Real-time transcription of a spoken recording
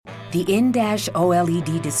The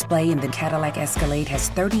in-OLED display in the Cadillac Escalade has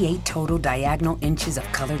 38 total diagonal inches of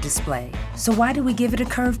color display. So why do we give it a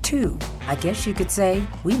curve too? I guess you could say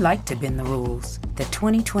we like to bend the rules. The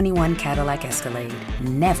 2021 Cadillac Escalade.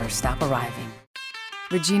 Never stop arriving.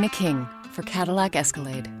 Regina King for Cadillac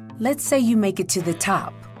Escalade. Let's say you make it to the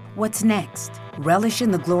top. What's next? Relish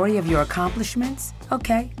in the glory of your accomplishments?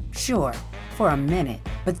 Okay, sure, for a minute.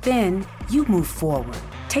 But then you move forward.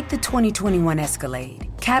 Take the 2021 Escalade.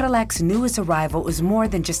 Cadillac's newest arrival is more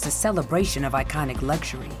than just a celebration of iconic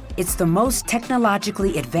luxury. It's the most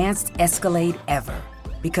technologically advanced Escalade ever.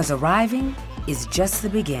 Because arriving is just the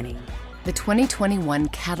beginning. The 2021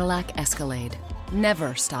 Cadillac Escalade.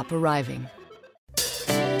 Never stop arriving.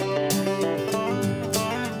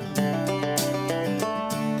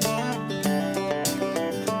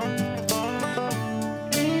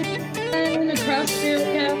 Across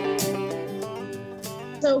America.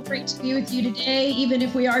 So great to be with you today, even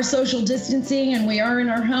if we are social distancing and we are in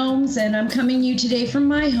our homes. And I'm coming to you today from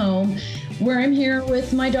my home, where I'm here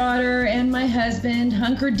with my daughter and my husband,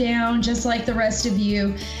 hunkered down just like the rest of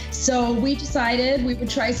you. So we decided we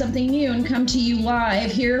would try something new and come to you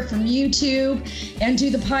live here from YouTube and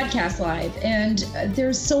do the podcast live. And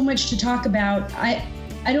there's so much to talk about. I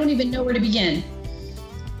don't even know where to begin.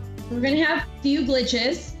 We're going to have a few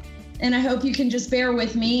glitches, and I hope you can just bear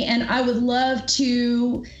with me. And I would love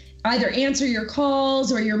to either answer your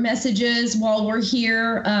calls or your messages while we're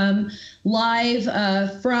here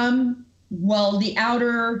live from, well, the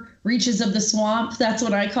outer reaches of the swamp. That's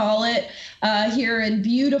what I call it, here in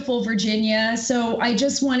beautiful Virginia. So I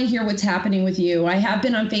just want to hear what's happening with you. I have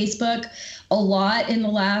been on Facebook a lot in the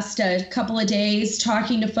last couple of days,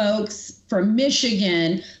 talking to folks from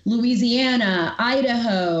Michigan, Louisiana,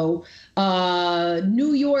 Idaho,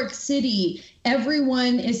 New York City.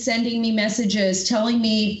 Everyone is sending me messages telling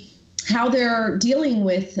me how they're dealing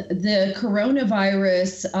with the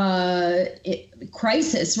coronavirus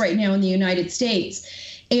crisis right now in the United States.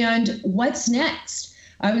 And what's next?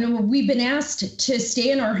 I mean, we've been asked to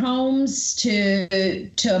stay in our homes, to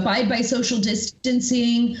abide by social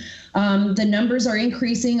distancing. The numbers are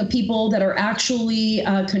increasing of people that are actually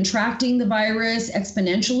contracting the virus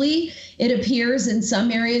exponentially. It appears in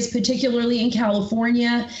some areas, particularly in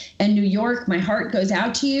California and New York. My heart goes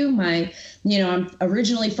out to you. I'm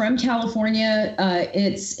originally from California.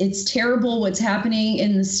 It's terrible what's happening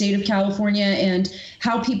in the state of California and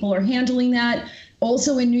how people are handling that.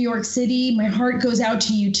 Also in New York City, my heart goes out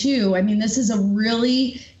to you too. I mean, this is a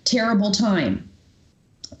really terrible time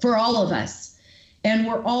for all of us. And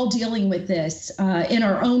we're all dealing with this in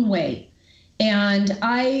our own way. And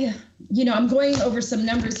I'm going over some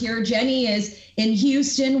numbers here. Jenny is in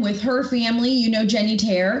Houston with her family. You know Jenny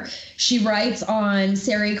Terre. She writes on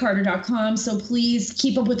SaraACarter.com. So please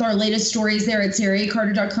keep up with our latest stories there at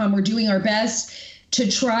SaraACarter.com. We're doing our best to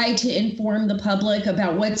try to inform the public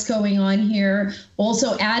about what's going on here.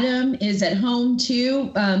 Also, Adam is at home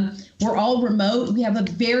too. We're all remote. We have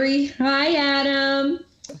hi, Adam.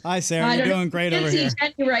 Hi, Sarah. You're doing great over here. I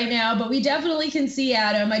can't see Jenny right now, but we definitely can see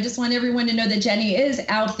Adam. I just want everyone to know that Jenny is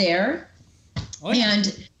out there,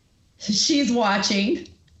 and she's watching.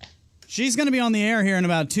 She's going to be on the air here in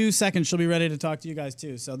about 2 seconds. She'll be ready to talk to you guys,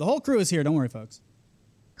 too. So the whole crew is here. Don't worry, folks.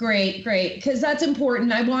 Great, because that's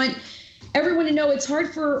important. I want everyone to know it's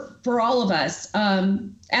hard for all of us.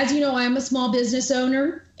 As you know, I'm a small business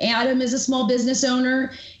owner. Adam is a small business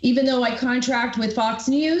owner. Even though I contract with Fox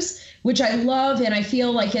News, which I love, and I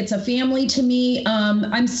feel like it's a family to me,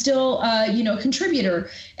 I'm still, a contributor,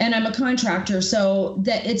 and I'm a contractor. So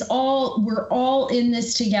that we're all in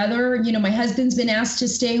this together. You know, my husband's been asked to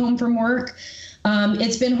stay home from work.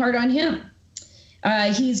 It's been hard on him.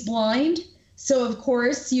 He's blind. So of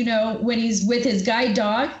course, when he's with his guide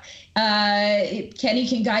dog, Kenny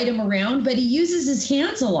can guide him around, but he uses his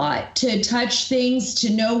hands a lot to touch things, to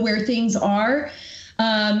know where things are.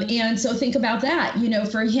 And so think about that,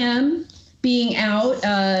 for him being out,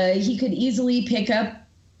 he could easily pick up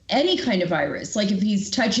any kind of virus, like if he's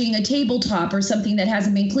touching a tabletop or something that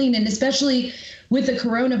hasn't been cleaned. And especially with the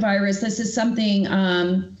coronavirus, this is something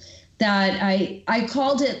that I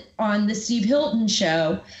called it on the Steve Hilton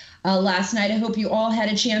show last night. I hope you all had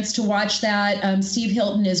a chance to watch that. Steve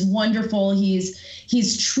Hilton is wonderful.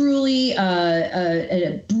 He's truly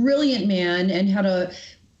a brilliant man and had a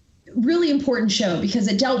really important show because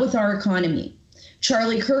it dealt with our economy.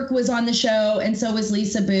 Charlie Kirk was on the show, and so was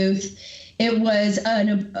Lisa Booth. It was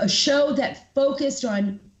a show that focused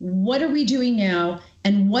on what are we doing now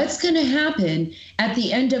and what's going to happen at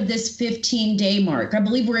the end of this 15-day mark. I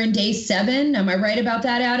believe we're in day 7. Am I right about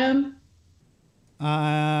that, Adam?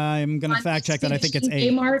 I'm going to fact check that. I think it's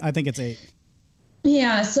 8. Mark? I think it's 8.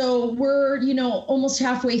 Yeah, so we're, almost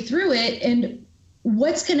halfway through it. And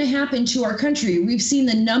what's going to happen to our country? We've seen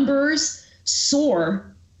the numbers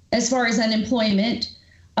soar as far as unemployment.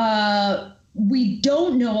 We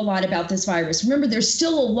don't know a lot about this virus. Remember, there's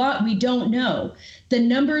still a lot we don't know. The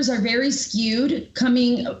numbers are very skewed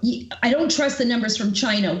coming. I don't trust the numbers from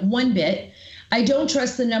China one bit. I don't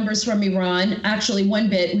trust the numbers from Iran, actually, one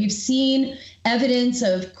bit. We've seen evidence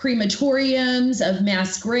of crematoriums, of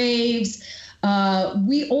mass graves.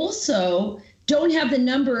 We also don't have the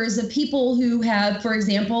numbers of people who have, for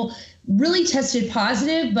example, really tested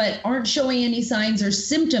positive, but aren't showing any signs or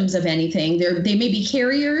symptoms of anything. They may be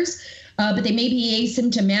carriers, but they may be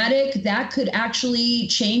asymptomatic. That could actually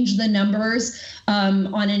change the numbers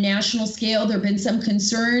on a national scale. There have been some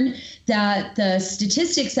concern that the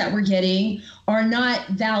statistics that we're getting are not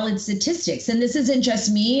valid statistics. And this isn't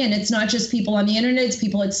just me, and it's not just people on the internet. It's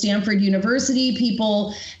people at Stanford University,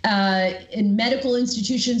 people in medical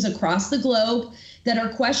institutions across the globe that are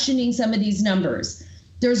questioning some of these numbers.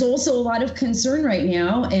 There's also a lot of concern right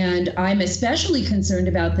now, and I'm especially concerned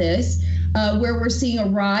about this, where we're seeing a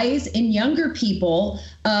rise in younger people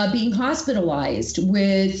being hospitalized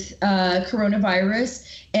with coronavirus,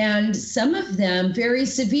 and some of them very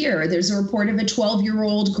severe. There's a report of a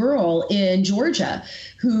 12-year-old girl in Georgia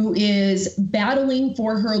who is battling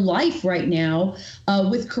for her life right now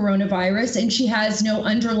with coronavirus, and she has no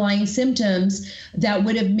underlying symptoms that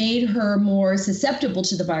would have made her more susceptible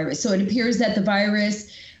to the virus. So it appears that the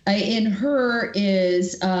virus in her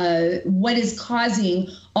is what is causing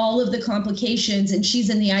all of the complications, and she's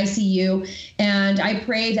in the ICU. And I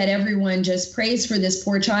pray that everyone just prays for this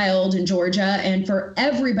poor child in Georgia and for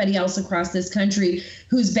everybody else across this country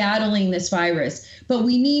who's battling this virus. But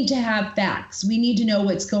we need to have facts. We need to know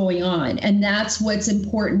what's going on, and that's what's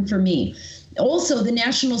important for me. Also, the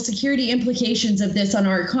national security implications of this on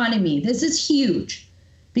our economy. This is huge,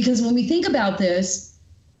 because when we think about this,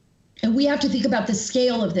 and we have to think about the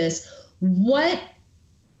scale of this, what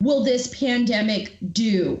will this pandemic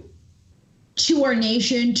do to our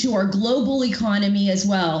nation, to our global economy as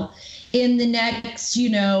well in the next,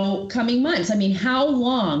 coming months? I mean, how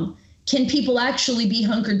long can people actually be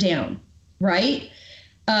hunkered down, right?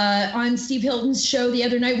 On Steve Hilton's show the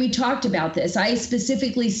other night, we talked about this. I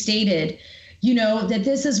specifically stated, that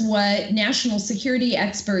this is what national security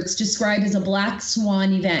experts describe as a black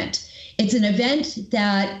swan event. It's an event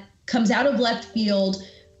that comes out of left field,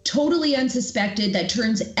 totally unsuspected, that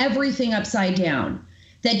turns everything upside down,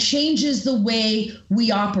 that changes the way we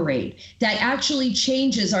operate, that actually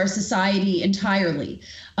changes our society entirely.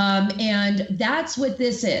 And that's what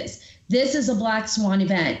this is. This is a black swan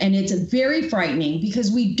event, and it's very frightening because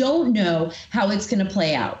we don't know how it's going to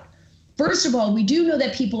play out. First of all, we do know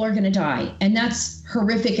that people are going to die, and that's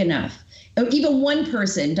horrific enough. Even one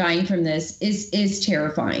person dying from this is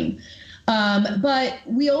terrifying. But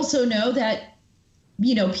we also know that,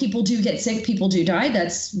 people do get sick, people do die.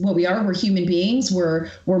 That's what we are. We're human beings. We're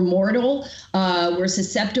mortal. We're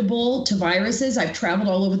susceptible to viruses. I've traveled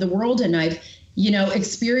all over the world, and I've,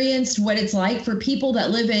 experienced what it's like for people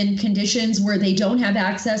that live in conditions where they don't have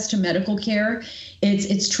access to medical care.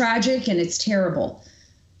 It's tragic and it's terrible.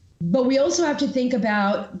 But we also have to think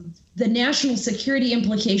about the national security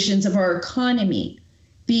implications of our economy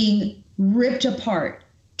being ripped apart,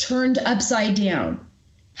 turned upside down.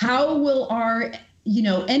 How will our,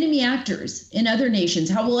 enemy actors in other nations,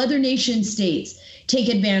 how will other nation states take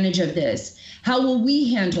advantage of this? How will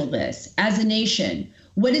we handle this as a nation?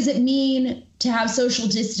 What does it mean to have social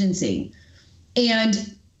distancing?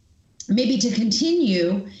 And maybe to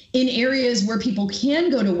continue in areas where people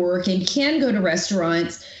can go to work and can go to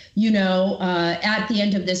restaurants, at the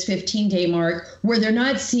end of this 15-day mark, where they're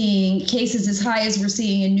not seeing cases as high as we're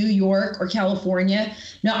seeing in New York or California.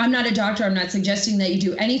 Now, I'm not a doctor. I'm not suggesting that you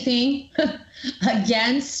do anything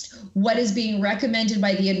against what is being recommended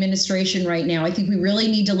by the administration right now. I think we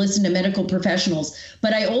really need to listen to medical professionals.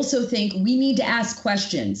 But I also think we need to ask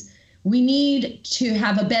questions. We need to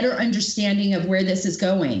have a better understanding of where this is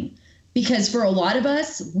going, because for a lot of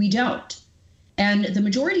us, we don't. And the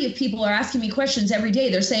majority of people are asking me questions every day.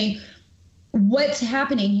 They're saying, what's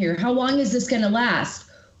happening here? How long is this going to last?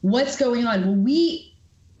 What's going on? Well,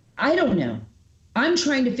 I don't know. I'm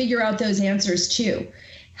trying to figure out those answers too.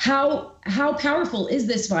 How powerful is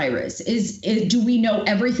this virus? Do we know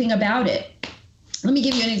everything about it? Let me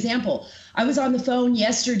give you an example. I was on the phone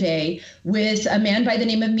yesterday with a man by the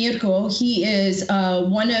name of Mirko. He is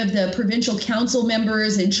one of the provincial council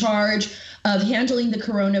members in charge of handling the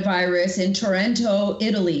coronavirus in Taranto,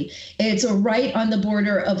 Italy. It's right on the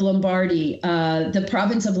border of Lombardy, the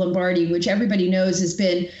province of Lombardy, which everybody knows has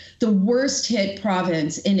been the worst hit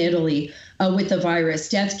province in Italy with the virus.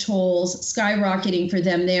 Death tolls skyrocketing for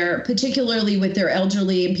them there, particularly with their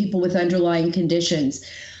elderly and people with underlying conditions.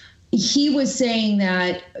 He was saying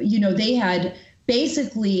that, they had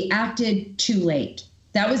basically acted too late.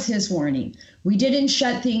 That was his warning. We didn't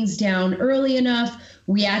shut things down early enough.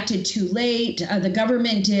 We acted too late. The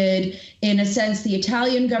government did. In a sense, the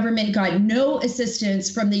Italian government got no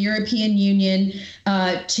assistance from the European Union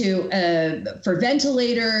for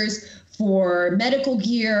ventilators, for medical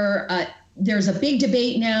gear. There's a big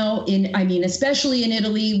debate now especially in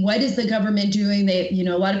Italy. What is the government doing?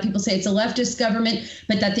 A lot of people say it's a leftist government,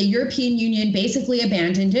 but that the European Union basically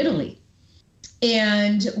abandoned Italy.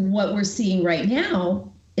 And what we're seeing right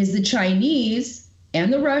now is the Chinese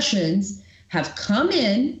and the Russians have come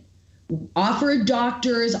in, offered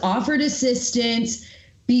doctors, offered assistance,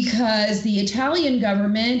 because the Italian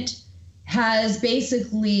government has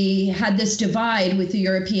basically had this divide with the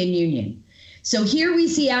European Union. So here we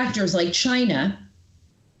see actors like China,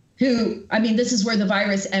 who, this is where the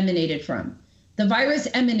virus emanated from. The virus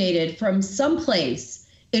emanated from someplace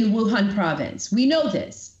in Wuhan province. We know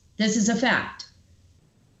this. This is a fact.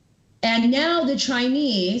 And now the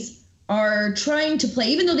Chinese are trying to play,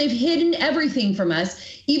 even though they've hidden everything from us,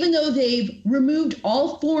 even though they've removed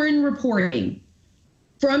all foreign reporting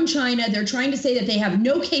from China, they're trying to say that they have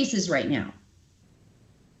no cases right now.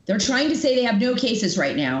 They're trying to say they have no cases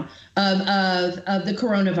right now of the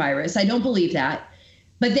coronavirus. I don't believe that.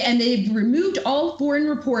 And they've removed all foreign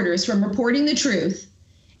reporters from reporting the truth.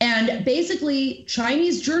 And basically,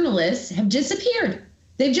 Chinese journalists have disappeared.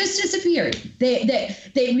 They've just disappeared.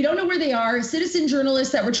 We don't know where they are. Citizen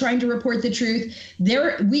journalists that were trying to report the truth,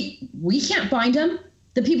 we can't find them.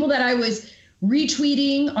 The people that I was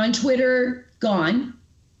retweeting on Twitter, gone.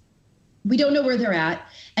 We don't know where they're at.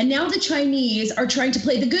 And now the Chinese are trying to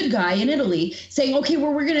play the good guy in Italy, saying, okay,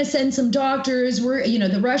 well, we're going to send some doctors.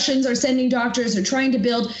 The Russians are sending doctors. They're trying to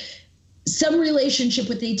build some relationship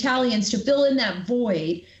with the Italians to fill in that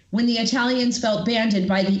void when the Italians felt abandoned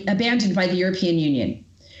by the European Union.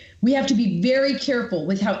 We have to be very careful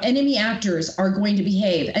with how enemy actors are going to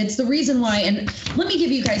behave. It's the reason why, and let me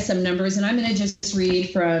give you guys some numbers, and I'm going to just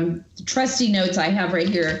read from the trusty notes I have right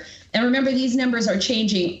here. And remember, these numbers are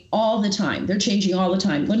changing all the time. They're changing all the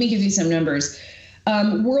time. Let me give you some numbers.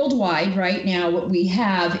 Worldwide, right now, what we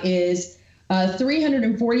have is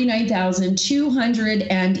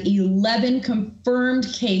 349,211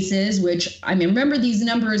 confirmed cases, which, remember, these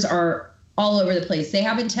numbers are all over the place. They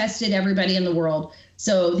haven't tested everybody in the world.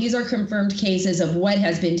 So these are confirmed cases of what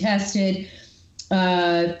has been tested.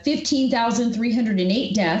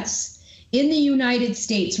 15,308 deaths. In the United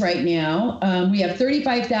States right now, we have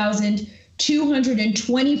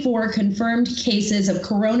 35,224 confirmed cases of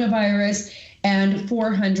coronavirus and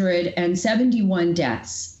 471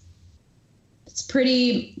 deaths. It's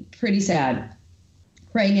pretty sad.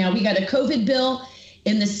 Right now, we got a COVID bill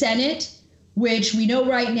in the Senate, which we know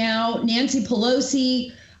right now, Nancy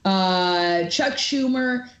Pelosi, Chuck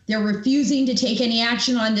Schumer, they're refusing to take any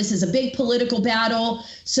action on. This is a big political battle.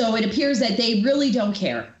 So it appears that they really don't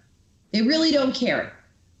care. They really don't care.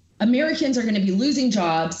 Americans are going to be losing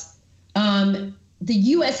jobs. The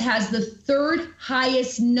U.S. has the third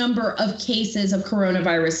highest number of cases of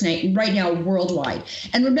coronavirus right now worldwide.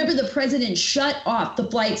 And remember, the president shut off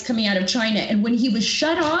the flights coming out of China. And when he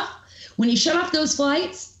shut off those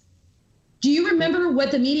flights, do you remember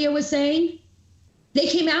what the media was saying? They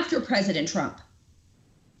came after President Trump.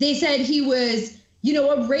 They said he was,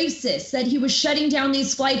 a racist, that he was shutting down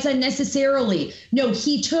these flights unnecessarily. No,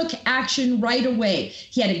 he took action right away.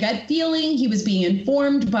 He had a gut feeling. He was being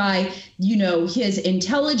informed by, his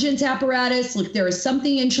intelligence apparatus. Look, there is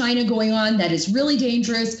something in China going on that is really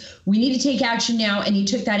dangerous. We need to take action now. And he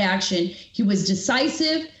took that action. He was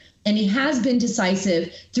decisive, and he has been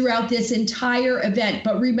decisive throughout this entire event.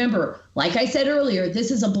 But remember, like I said earlier,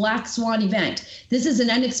 this is a black swan event. This is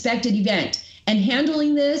an unexpected event. And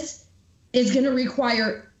handling this is going to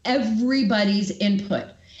require everybody's input,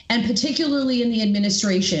 and particularly in the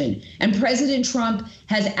administration. And President Trump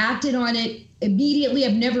has acted on it immediately.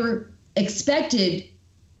 I've never expected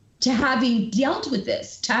to having dealt with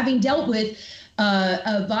this, to having dealt with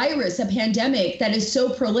a virus, a pandemic that is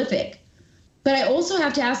so prolific. But I also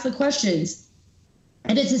have to ask the questions,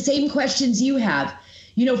 and it's the same questions you have.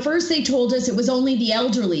 First they told us it was only the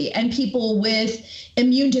elderly and people with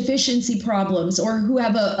immune deficiency problems, or who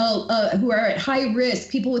have who are at high risk,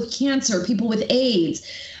 people with cancer, people with AIDS,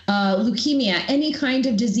 leukemia, any kind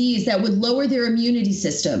of disease that would lower their immunity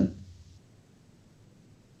system.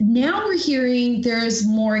 now we're hearing there's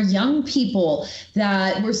more young people,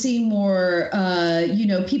 that we're seeing more,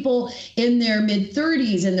 people in their mid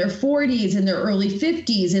 30s, in their 40s, in their early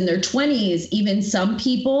 50s, in their 20s, even some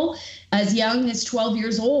people as young as 12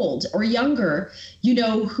 years old or younger,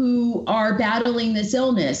 who are battling this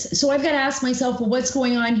illness. So I've got to ask myself, well, what's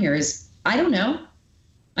going on here? I don't know.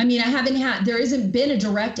 I mean, there hasn't been a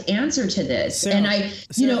direct answer to this.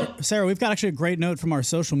 Sarah, we've got actually a great note from our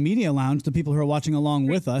social media lounge, the people who are watching along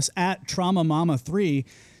with us, at Trauma Mama 3,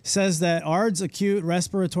 says that ARDS, acute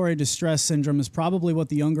respiratory distress syndrome, is probably what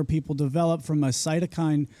the younger people develop from a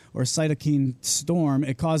cytokine storm.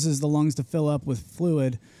 It causes the lungs to fill up with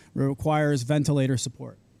fluid, requires ventilator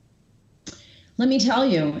support. Let me tell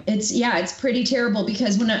you, it's pretty terrible,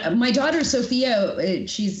 because when my daughter Sophia,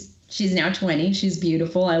 she's now 20. She's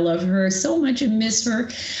beautiful. I love her so much and miss her.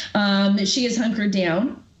 She is hunkered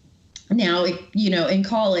down now, in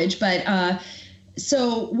college. But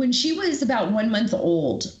so when she was about 1 month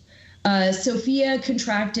old, Sophia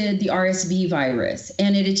contracted the RSV virus,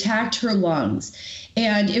 and it attacked her lungs.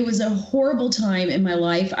 And it was a horrible time in my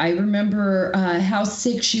life. I remember how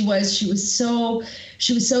sick she was. She was so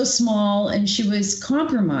small, and she was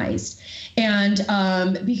compromised. And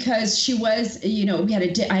because she was,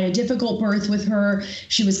 I had a difficult birth with her.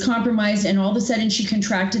 She was compromised, and all of a sudden she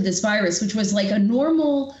contracted this virus, which was like a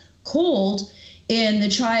normal cold in the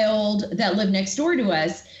child that lived next door to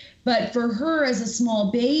us. But for her as a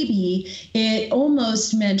small baby, it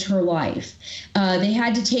almost meant her life. We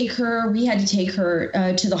had to take her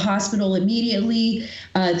to the hospital immediately.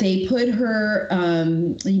 They put her,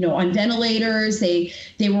 on ventilators. They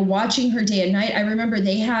were watching her day and night. I remember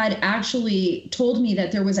they had actually told me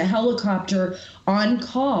that there was a helicopter on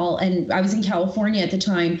call, and I was in California at the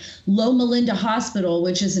time. Loma Linda Hospital,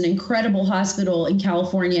 which is an incredible hospital in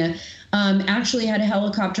California, actually had a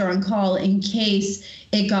helicopter on call in case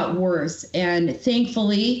it got worse. And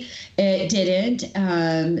thankfully it didn't.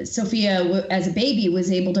 Sophia, as a baby,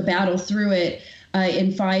 was able to battle through it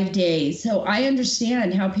in 5 days. So I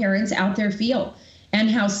understand how parents out there feel,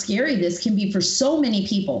 and how scary this can be for so many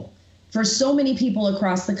people. For so many people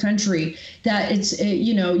across the country, that it's,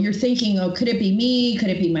 you're thinking, oh, could it be me? Could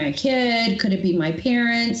it be my kid? Could it be my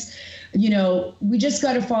parents? We just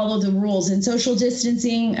got to follow the rules. And social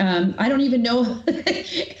distancing, I don't even know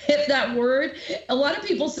if that word, a lot of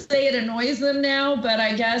people say it annoys them now, but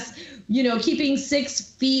I guess, keeping 6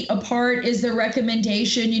 feet apart is the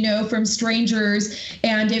recommendation, from strangers.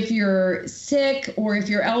 And if you're sick or if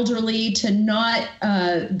you're elderly, to not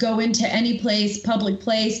go into any public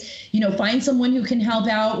place, find someone who can help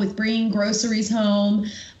out with bringing groceries home.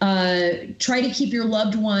 Try to keep your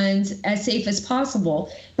loved ones as safe as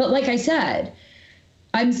possible. But like I said,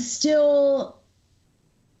 I'm still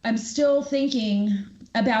thinking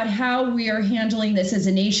about how we are handling this as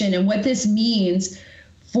a nation, and what this means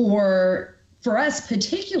for us,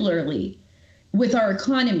 particularly with our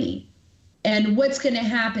economy, and what's going to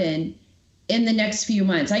happen in the next few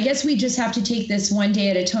months. I guess we just have to take this one day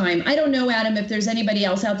at a time. I don't know, Adam, if there's anybody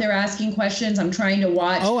else out there asking questions. I'm trying to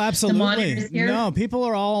watch. Oh, absolutely. The monitors here. No, people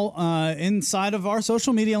are all inside of our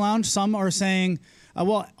social media lounge. Some are saying,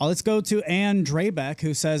 let's go to Ann Drabeck,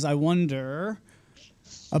 who says, I wonder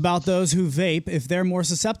about those who vape, if they're more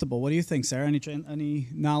susceptible. What do you think, Sarah? Any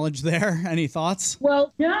knowledge there? Any thoughts?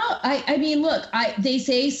 Well, no. I mean, look, they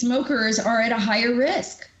say smokers are at a higher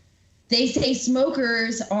risk. They say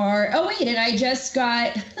smokers are. Oh, wait, and I just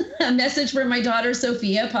got a message from my daughter,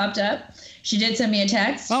 Sophia, popped up. She did send me a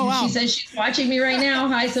text. Oh, wow. She says she's watching me right now.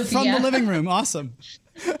 Hi, Sophia. From the living room. Awesome.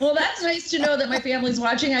 Well, that's nice to know that my family's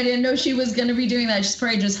watching. I didn't know she was going to be doing that. She's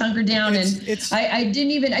probably just hunkered down, I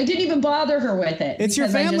didn't even bother her with it. It's your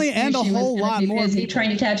family and a whole lot more people trying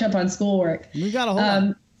to catch up on schoolwork. We've got a whole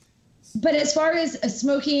lot. But as far as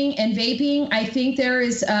smoking and vaping, I think there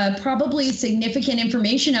is probably significant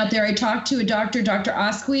information out there. I talked to a doctor, Dr.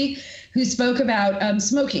 Osqui, who spoke about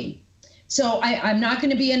smoking. So I'm not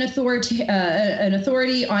going to be an authority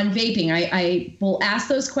on vaping. I will ask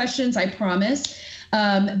those questions, I promise.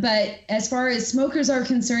 But as far as smokers are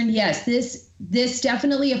concerned, yes, this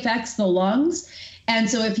definitely affects the lungs. And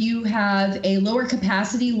so if you have a lower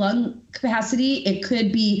lung capacity, it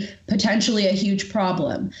could be potentially a huge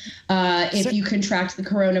problem if you contract the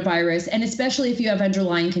coronavirus, and especially if you have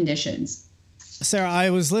underlying conditions. Sarah, I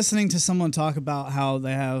was listening to someone talk about how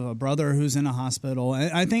they have a brother who's in a hospital.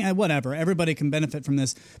 And I think whatever, everybody can benefit from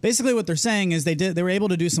this. Basically what they're saying is they were able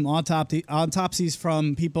to do some autopsies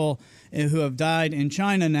from people who have died in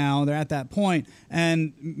China now. They're at that point,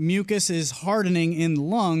 and mucus is hardening in the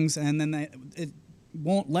lungs, and then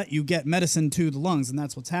won't let you get medicine to the lungs, and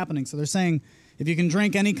that's what's happening. So they're saying if you can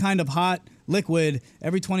drink any kind of hot liquid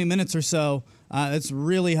every 20 minutes or so, it's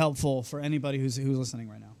really helpful for anybody who's listening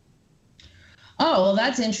right now. Oh, well,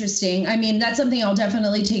 that's interesting. I mean, that's something I'll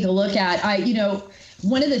definitely take a look at.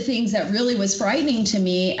 One of the things that really was frightening to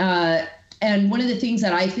me, and one of the things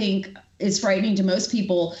that I think is frightening to most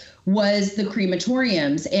people, was the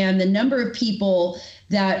crematoriums and the number of people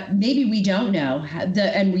that maybe we don't know,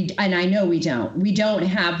 and I know we don't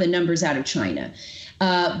have the numbers out of China.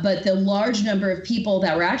 But the large number of people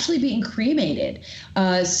that were actually being cremated.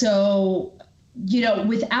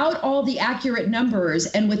 Without all the accurate numbers,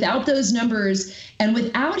 and without those numbers, and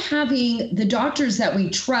without having the doctors that we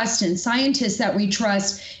trust and scientists that we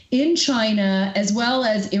trust in China as well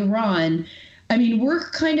as Iran, I mean, we're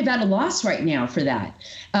kind of at a loss right now for that.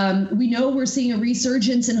 We know we're seeing a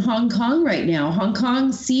resurgence in Hong Kong right now. Hong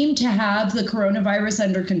Kong seemed to have the coronavirus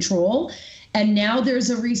under control, and now there's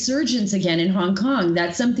a resurgence again in Hong Kong.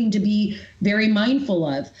 That's something to be very mindful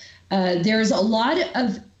of. There's a lot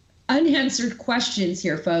of unanswered questions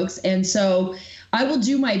here, folks. And so I will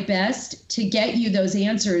do my best to get you those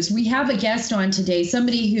answers. We have a guest on today,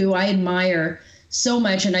 somebody who I admire so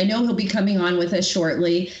much, and I know he'll be coming on with us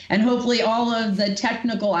shortly, and hopefully all of the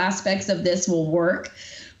technical aspects of this will work.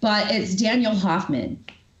 But it's Daniel Hoffman,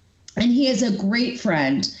 and he is a great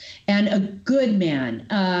friend and a good man.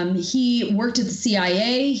 He worked at the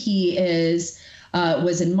CIA. He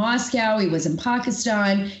was in Moscow. He was in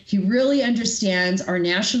Pakistan. He really understands our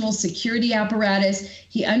national security apparatus.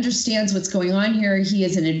 He understands what's going on here. He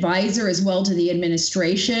is an advisor as well to the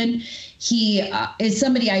administration. He is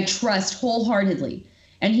somebody I trust wholeheartedly,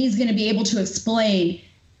 and he's going to be able to explain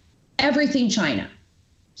everything China.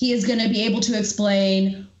 He is going to be able to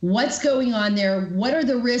explain what's going on there. What are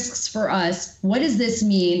the risks for us? What does this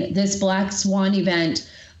mean, this black swan event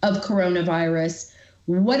of coronavirus?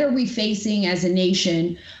 What are we facing as a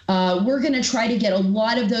nation? We're going to try to get a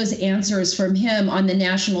lot of those answers from him on the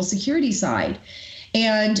national security side.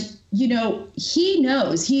 And, he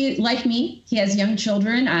knows, like me, he has young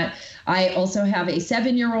children. I also have a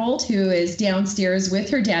 7-year-old who is downstairs with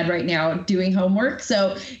her dad right now doing homework.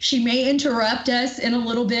 So she may interrupt us in a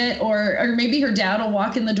little bit, or maybe her dad will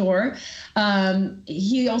walk in the door.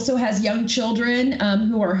 He also has young children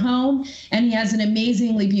who are home, and he has an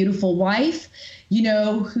amazingly beautiful wife,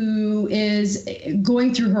 who is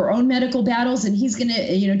going through her own medical battles. And he's going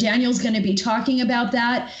to, Daniel's going to be talking about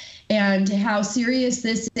that and how serious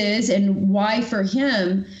this is, and why for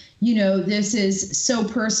him, this is so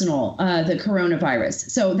personal, the coronavirus.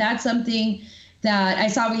 So that's something that I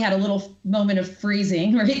saw. We had a little moment of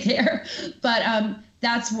freezing right there, but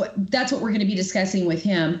that's what we're going to be discussing with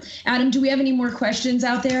him. Adam, do we have any more questions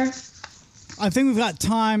out there? I think we've got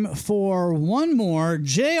time for one more.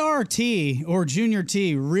 JRT, or Junior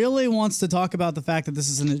T, really wants to talk about the fact that this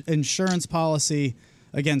is an insurance policy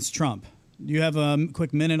against Trump. Do you have a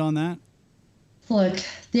quick minute on that? Look,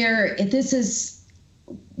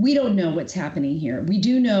 we don't know what's happening here. We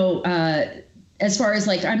do know, as far as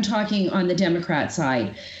I'm talking on the Democrat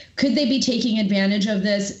side, could they be taking advantage of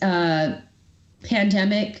this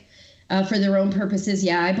pandemic for their own purposes?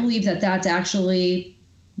 Yeah, I believe that that's actually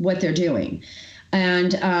what they're doing.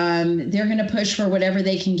 And they're going to push for whatever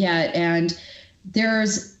they can get. And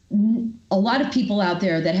there's a lot of people out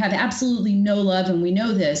there that have absolutely no love, and we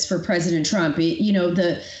know this, for President Trump.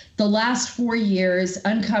 The last 4 years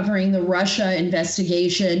uncovering the Russia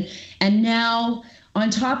investigation, and now on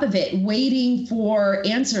top of it, waiting for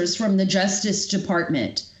answers from the Justice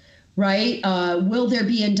Department, right? Will there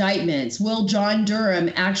be indictments? Will John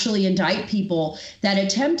Durham actually indict people that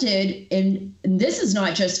attempted, and this is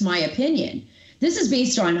not just my opinion, this is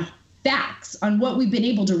based on facts, on what we've been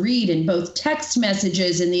able to read in both text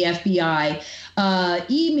messages in the FBI,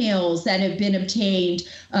 emails that have been obtained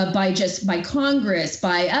by Congress,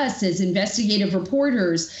 by us as investigative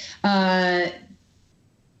reporters, and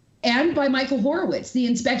by Michael Horowitz, the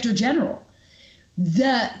Inspector General.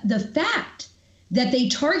 The fact that they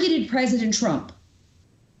targeted President Trump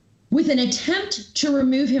with an attempt to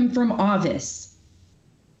remove him from office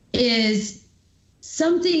is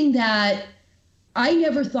something that I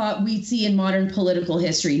never thought we'd see in modern political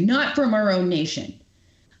history, not from our own nation.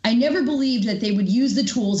 I never believed that they would use the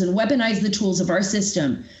tools and weaponize the tools of our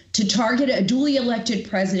system to target a duly elected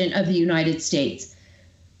president of the United States.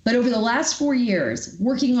 But over the last 4 years,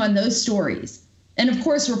 working on those stories, and of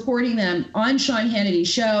course, reporting them on Sean Hannity's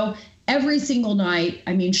show every single night.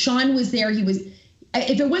 I mean, Sean was there. If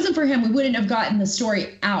it wasn't for him, we wouldn't have gotten the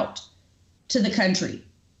story out to the country.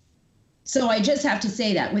 So I just have to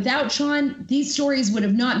say that without Sean, these stories would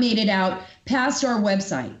have not made it out past our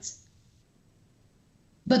websites.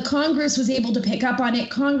 But Congress was able to pick up on it.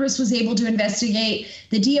 Congress was able to investigate.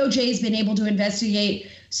 The DOJ has been able to investigate.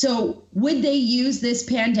 So would they use this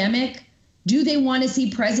pandemic? Do they want to see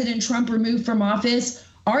President Trump removed from office?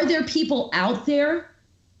 Are there people out there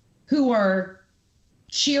who are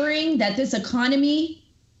cheering that this economy,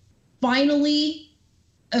 finally,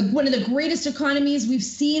 one of the greatest economies we've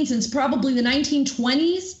seen since probably the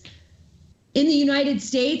 1920s in the United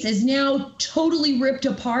States, is now totally ripped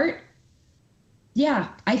apart? Yeah,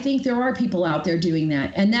 I think there are people out there doing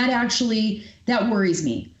that. And that worries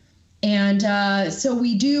me. And so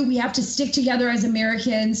we have to stick together as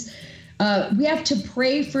Americans. We have to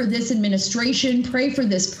pray for this administration, pray for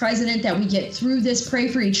this president, that we get through this, pray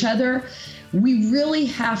for each other. We really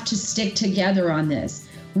have to stick together on this.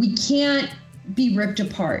 We can't be ripped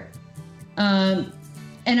apart. And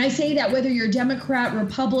I say that whether you're Democrat,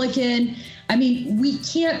 Republican, I mean, we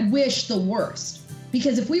can't wish the worst.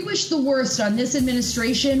 Because if we wish the worst on this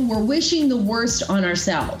administration, we're wishing the worst on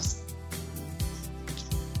ourselves.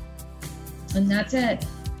 And that's it.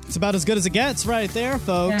 It's about as good as it gets right there,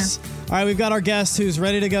 folks. Yeah. All right, we've got our guest who's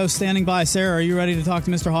ready to go, standing by. Sarah, are you ready to talk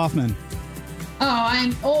to Mr. Hoffman? Oh,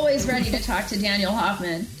 I'm always ready to talk to Daniel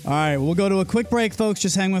Hoffman. All right, we'll go to a quick break, folks.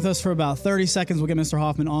 Just hang with us for about 30 seconds. We'll get Mr.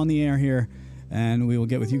 Hoffman on the air here, and we will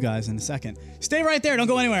get with you guys in a second. Stay right there. Don't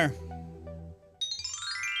go anywhere.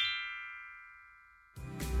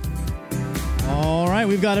 All right,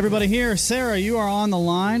 we've got everybody here. Sarah, you are on the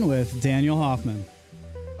line with Daniel Hoffman.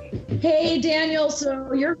 Hey, Daniel.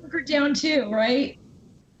 So you're hunkered down too, right?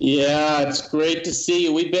 Yeah, it's great to see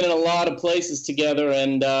you. We've been in a lot of places together,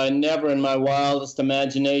 and never in my wildest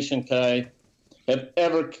imagination could I have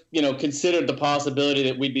ever, considered the possibility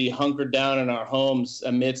that we'd be hunkered down in our homes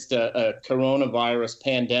amidst a coronavirus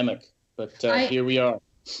pandemic. But here we are.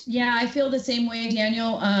 Yeah, I feel the same way,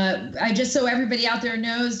 Daniel. I just, so everybody out there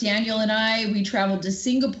knows, Daniel and I, we traveled to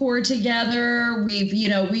Singapore together.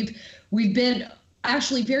 We've been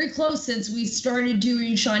actually very close since we started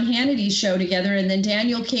doing Sean Hannity's show together. And then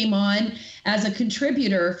Daniel came on as a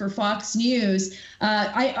contributor for Fox News.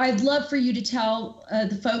 I'd love for you to tell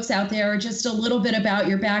the folks out there just a little bit about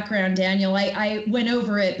your background, Daniel. I went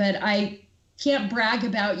over it, but I can't brag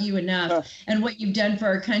about you enough and what you've done for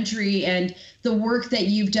our country, and the work that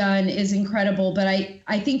you've done is incredible. But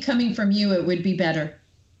I think coming from you, it would be better.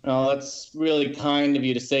 Oh, that's really kind of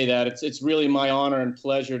you to say that. It's really my honor and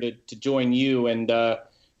pleasure to join you. And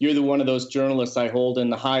you're one of those journalists I hold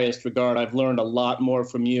in the highest regard. I've learned a lot more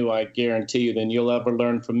from you, I guarantee you, than you'll ever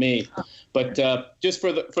learn from me. But just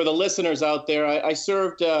for the listeners out there, I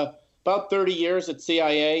served about 30 years at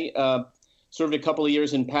CIA. Served a couple of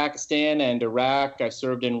years in Pakistan and Iraq. I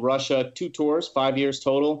served in Russia, 2 tours, 5 years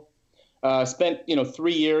total. Spent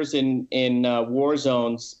 3 years in war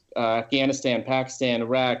zones, Afghanistan, Pakistan,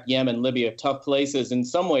 Iraq, Yemen, Libya, tough places. In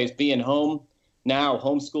some ways, being home now,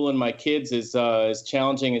 homeschooling my kids is as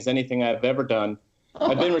challenging as anything I've ever done.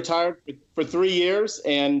 I've been retired for 3 years,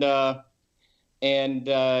 and I'm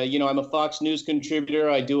a Fox News contributor.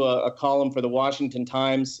 I do a column for the Washington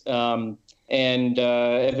Times. And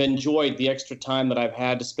have enjoyed the extra time that I've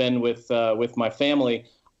had to spend with my family.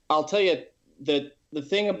 I'll tell you that the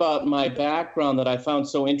thing about my background that I found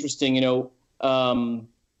so interesting,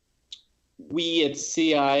 we at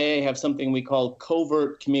CIA have something we call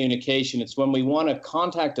covert communication. It's when we want to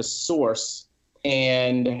contact a source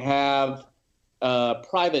and have a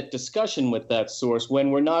private discussion with that source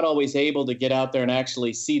when we're not always able to get out there and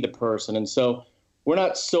actually see the person. And so we're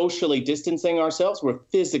not socially distancing ourselves, we're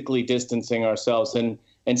physically distancing ourselves. And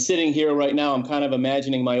sitting here right now, I'm kind of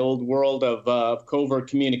imagining my old world of covert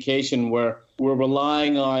communication where we're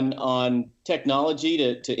relying on technology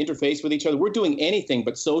to interface with each other. We're doing anything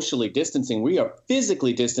but socially distancing. We are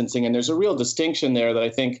physically distancing, and there's a real distinction there that I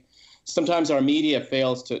think sometimes our media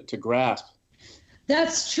fails to grasp.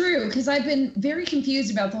 That's true, because I've been very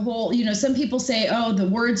confused about the whole, some people say, oh, the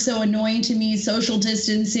word's so annoying to me, social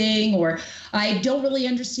distancing, or I don't really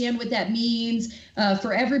understand what that means.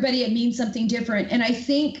 For everybody, it means something different. And I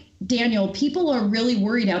think, Daniel, people are really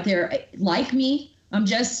worried out there. Like me, I'm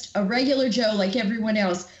just a regular Joe like everyone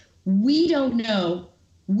else. We don't know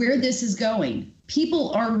where this is going.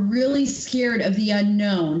 People are really scared of the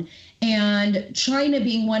unknown, and China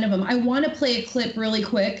being one of them. I want to play a clip really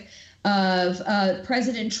quick of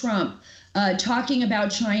President Trump talking about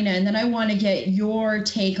China, and then I want to get your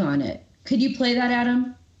take on it. Could you play that,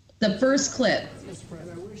 Adam? The first clip.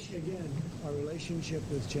 I wish, again, our relationship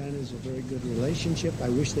with China is a very good relationship. I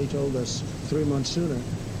wish they told us 3 months sooner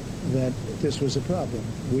that this was a problem.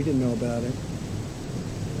 We didn't know about it.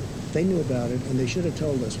 They knew about it, and they should have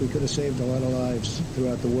told us. We could have saved a lot of lives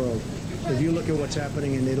throughout the world. If you look at what's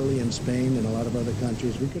happening in Italy and Spain and a lot of other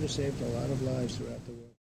countries, we could have saved a lot of lives throughout the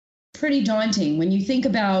world. Pretty daunting when you think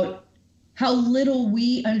about how little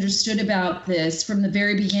we understood about this from the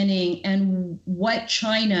very beginning and what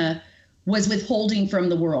China was withholding from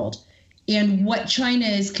the world and what China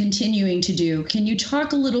is continuing to do. Can you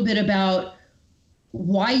talk a little bit about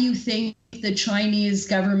why you think the Chinese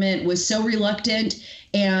government was so reluctant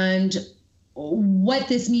and what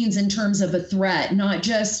this means in terms of a threat, not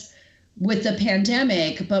just with the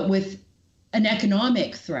pandemic, but with an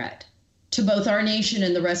economic threat to both our nation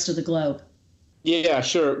and the rest of the globe? Yeah,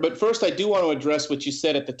 sure. But first, I do want to address what you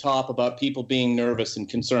said at the top about people being nervous and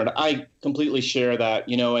concerned. I completely share that,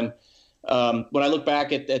 and when I look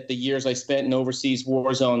back at the years I spent in overseas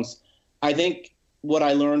war zones, I think what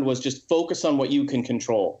I learned was just focus on what you can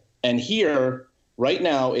control. And here, right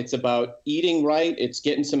now, it's about eating right. It's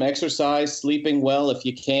getting some exercise, sleeping well if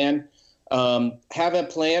you can. Have a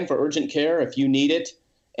plan for urgent care if you need it.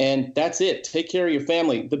 And that's it. Take care of your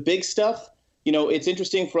family. The big stuff, it's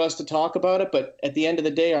interesting for us to talk about it, but at the end of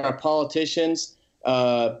the day, our politicians,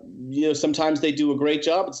 sometimes they do a great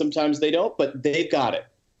job and sometimes they don't, but they've got it.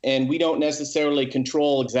 And we don't necessarily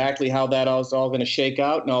control exactly how that is all going to shake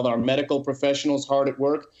out, and all our medical professionals hard at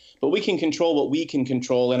work, but we can control what we can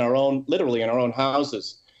control literally in our own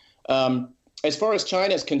houses. As far as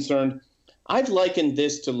China is concerned, I've likened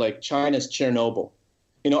this to like China's Chernobyl.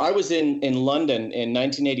 I was in London in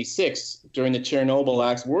 1986 during the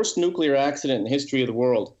Chernobyl worst nuclear accident in the history of the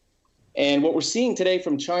world. And what we're seeing today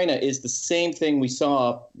from China is the same thing we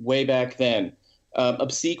saw way back then.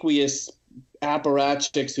 Obsequious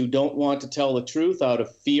apparatchiks who don't want to tell the truth out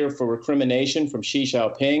of fear for recrimination from Xi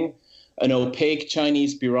Jinping, an opaque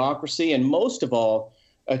Chinese bureaucracy, and most of all,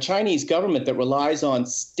 a Chinese government that relies on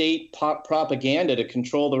state propaganda to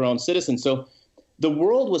control their own citizens. So the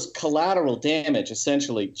world was collateral damage,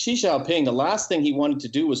 essentially. Xi Jinping, the last thing he wanted to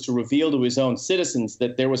do was to reveal to his own citizens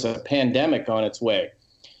that there was a pandemic on its way.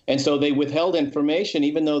 And so they withheld information,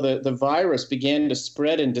 even though the virus began to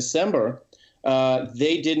spread in December.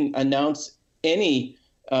 They didn't announce any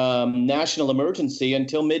national emergency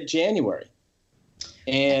until mid-January.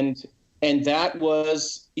 And that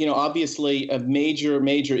was, obviously a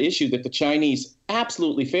major issue that the Chinese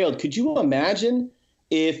absolutely failed. Could you imagine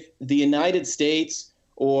if the United States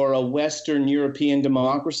or a Western European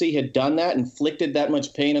democracy had done that, inflicted that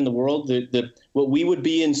much pain in the world, what we would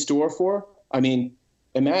be in store for? I mean,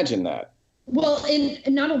 imagine that. Well,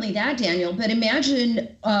 and not only that, Daniel, but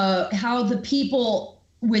imagine how the people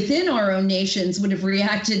within our own nations would have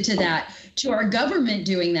reacted to that, to our government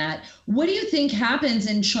doing that. What do you think happens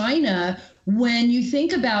in China when you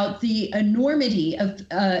think about the enormity of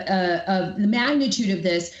the magnitude of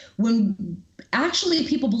this, when actually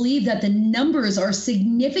people believe that the numbers are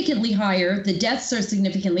significantly higher, the deaths are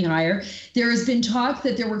significantly higher? There has been talk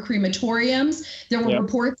that there were crematoriums. There were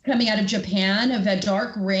reports coming out of Japan of a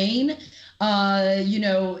dark rain.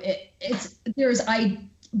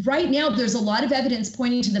 Right now, there's a lot of evidence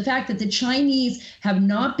pointing to the fact that the Chinese have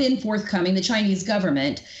not been forthcoming. The Chinese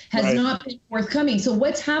government has not been forthcoming. So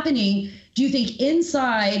what's happening, do you think,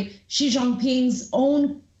 inside Xi Jinping's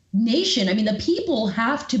own nation? I mean, the people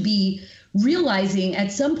have to be realizing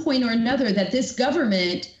at some point or another that this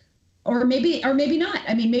government, or maybe not.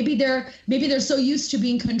 I mean, maybe they're so used to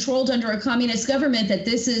being controlled under a communist government that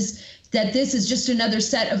this is just another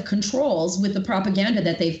set of controls with the propaganda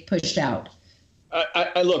that they've pushed out.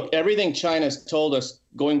 I look, everything China's told us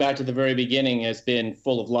going back to the very beginning has been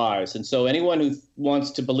full of lies. And so anyone who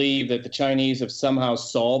wants to believe that the Chinese have somehow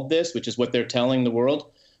solved this, which is what they're telling the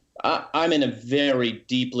world, I'm in a very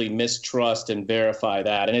deeply mistrust and verify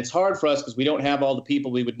that. And it's hard for us because we don't have all the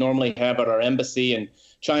people we would normally have at our embassy, and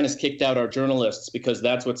China's kicked out our journalists because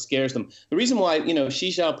that's what scares them. The reason why, Xi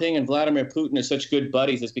Jinping and Vladimir Putin are such good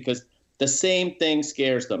buddies is because the same thing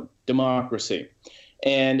scares them: democracy.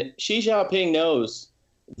 And Xi Jinping knows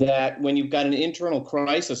that when you've got an internal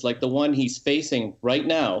crisis like the one he's facing right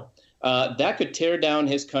now, that could tear down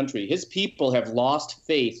his country. His people have lost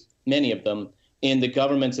faith, many of them, in the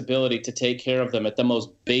government's ability to take care of them at the most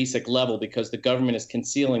basic level because the government is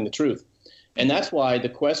concealing the truth. And that's why the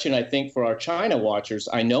question, I think, for our China watchers,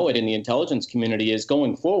 I know it in the intelligence community, is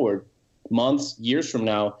going forward, months, years from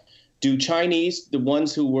now, do Chinese, the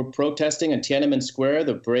ones who were protesting in Tiananmen Square,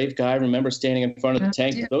 the brave guy, remember, standing in front of the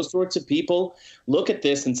tank, those sorts of people look at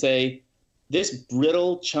this and say, this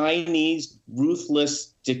brittle Chinese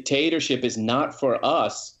ruthless dictatorship is not for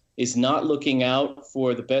us, is not looking out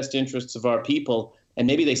for the best interests of our people, and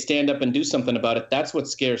maybe they stand up and do something about it. That's what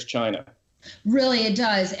scares China. Really, it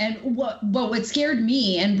does. And what scared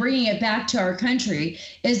me, and bringing it back to our country,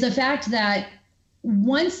 is the fact that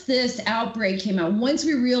once this outbreak came out, once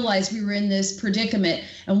we realized we were in this predicament,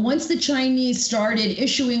 and once the Chinese started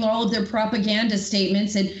issuing all of their propaganda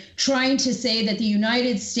statements and trying to say that the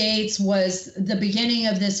United States was the beginning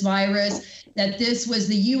of this virus, that this was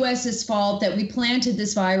the U.S.'s fault, that we planted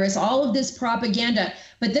this virus, all of this propaganda.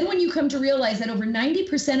 But then when you come to realize that over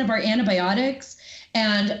 90% of our antibiotics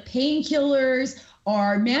and painkillers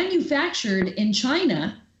are manufactured in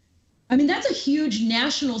China, I mean, that's a huge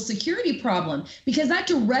national security problem, because that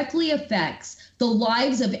directly affects the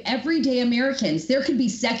lives of everyday Americans. There could be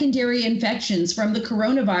secondary infections from the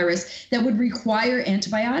coronavirus that would require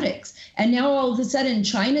antibiotics. And now all of a sudden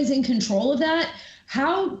China's in control of that.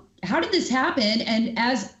 How did this happen? And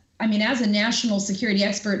as a national security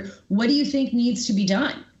expert, what do you think needs to be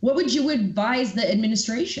done? What would you advise the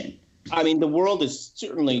administration? I mean, the world is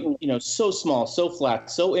certainly, so small, so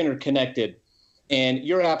flat, so interconnected. And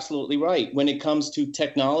you're absolutely right. When it comes to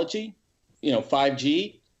technology,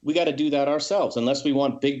 5G, we got to do that ourselves, unless we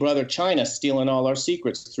want Big Brother China stealing all our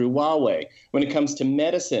secrets through Huawei. When it comes to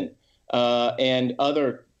medicine and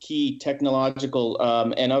other key technological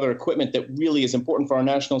and other equipment that really is important for our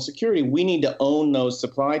national security, we need to own those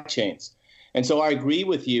supply chains. And so I agree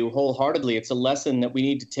with you wholeheartedly. It's a lesson that we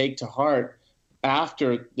need to take to heart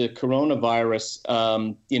after the coronavirus,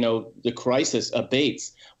 the crisis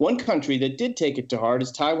abates. One country that did take it to heart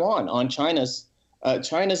is Taiwan, on China's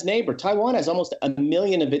neighbor. Taiwan has almost 1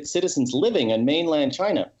 million of its citizens living in mainland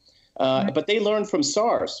China. But they learned from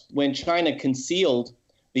SARS when China concealed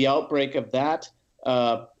the outbreak of that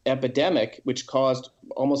epidemic, which caused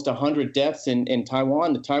almost 100 deaths in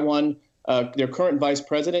Taiwan. Their current vice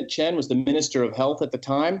president, Chen, was the minister of health at the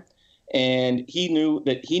time. And he knew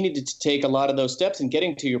that he needed to take a lot of those steps. And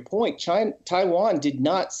getting to your point, Taiwan did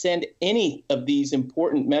not send any of these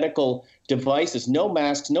important medical devices, no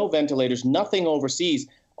masks, no ventilators, nothing overseas.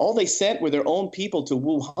 All they sent were their own people to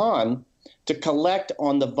Wuhan to collect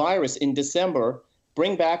on the virus in December,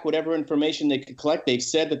 bring back whatever information they could collect. They've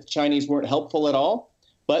said that the Chinese weren't helpful at all,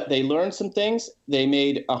 but they learned some things. They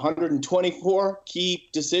made 124 key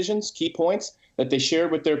decisions, key points that they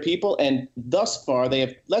shared with their people. And thus far, they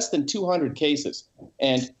have less than 200 cases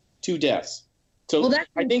and 2 deaths. So that's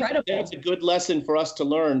I think that's a good lesson for us to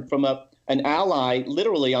learn from an ally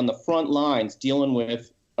literally on the front lines dealing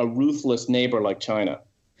with a ruthless neighbor like China.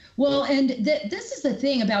 Well, and this is the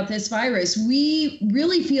thing about this virus. We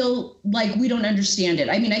really feel like we don't understand it.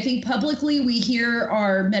 I mean, I think publicly we hear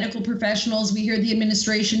our medical professionals, we hear the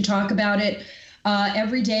administration talk about it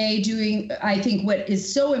every day, doing, I think, what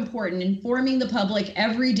is so important, informing the public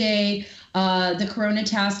every day, the Corona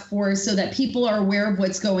Task Force, so that people are aware of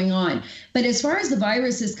what's going on. But as far as the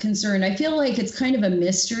virus is concerned, I feel like it's kind of a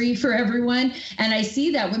mystery for everyone. And I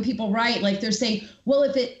see that when people write, like they're saying, well,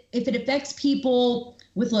 if it affects people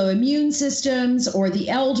with low immune systems or the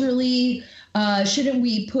elderly, shouldn't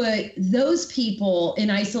we put those people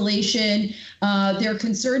in isolation? They're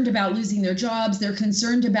concerned about losing their jobs. They're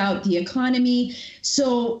concerned about the economy.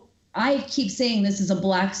 So I keep saying this is a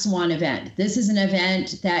black swan event. This is an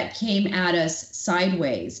event that came at us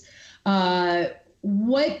sideways.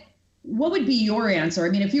 What would be your answer? I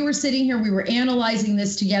mean, if you were sitting here, we were analyzing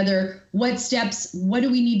this together, what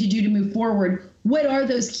do we need to do to move forward? What are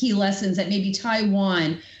those key lessons that maybe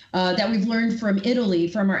Taiwan, that we've learned from Italy,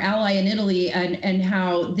 from our ally in Italy, and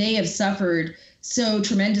how they have suffered so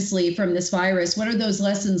tremendously from this virus? What are those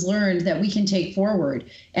lessons learned that we can take forward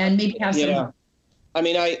and maybe have some? Yeah, I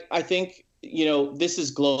mean, I think, this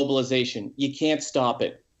is globalization. You can't stop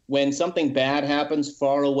it. When something bad happens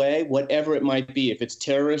far away, whatever it might be, if it's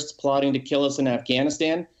terrorists plotting to kill us in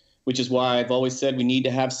Afghanistan, which is why I've always said we need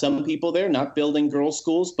to have some people there, not building girls'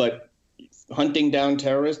 schools, but hunting down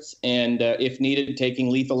terrorists and, if needed, taking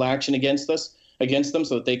lethal action against them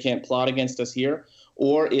so that they can't plot against us here.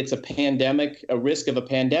 Or it's a pandemic, a risk of a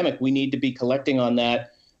pandemic. We need to be collecting on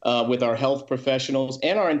that with our health professionals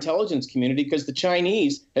and our intelligence community, because the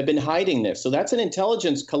Chinese have been hiding this. So that's an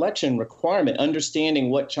intelligence collection requirement, understanding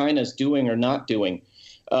what China's doing or not doing.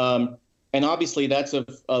 And obviously that's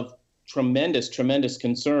of tremendous, tremendous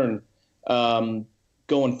concern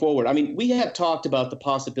going forward. I mean, we have talked about the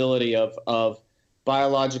possibility of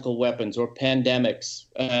biological weapons or pandemics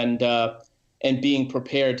and being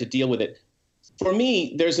prepared to deal with it. For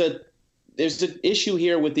me, there's an issue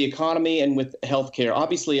here with the economy and with healthcare.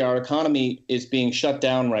 Obviously, our economy is being shut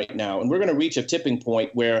down right now, and we're going to reach a tipping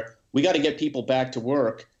point where we got to get people back to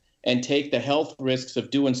work and take the health risks of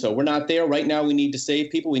doing so. We're not there right now. We need to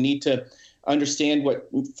save people. We need to understand what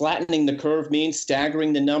flattening the curve means,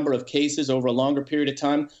 staggering the number of cases over a longer period of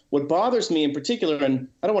time. What bothers me in particular, and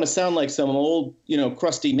I don't want to sound like some old,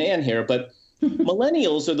 crusty man here, but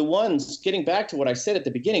Millennials are the ones, getting back to what I said at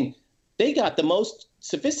the beginning, they got the most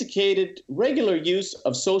sophisticated, regular use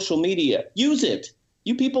of social media. Use it.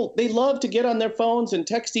 You people, they love to get on their phones and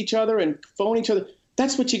text each other and phone each other.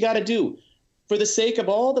 That's what you got to do for the sake of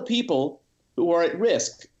all the people who are at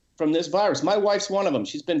risk from this virus. My wife's one of them.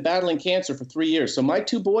 She's been battling cancer for 3 years. So my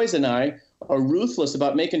two boys and I are ruthless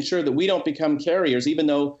about making sure that we don't become carriers, even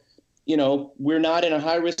though, we're not in a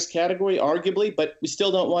high-risk category, arguably, but we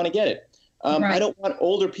still don't want to get it. Right. I don't want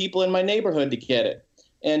older people in my neighborhood to get it.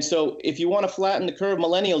 And so if you want to flatten the curve,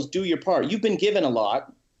 millennials, do your part. You've been given a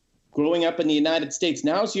lot growing up in the United States.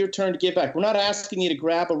 Now's your turn to give back. We're not asking you to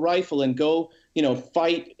grab a rifle and go,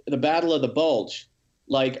 fight the Battle of the Bulge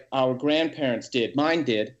like our grandparents did. Mine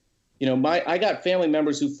did. I got family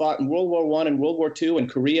members who fought in World War I and World War II and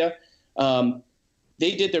Korea.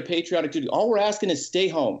 They did their patriotic duty. All we're asking is stay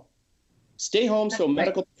home. Stay home so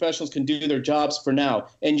medical professionals can do their jobs for now.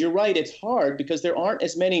 And you're right, it's hard because there aren't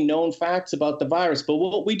as many known facts about the virus. But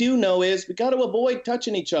what we do know is we got to avoid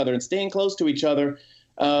touching each other and staying close to each other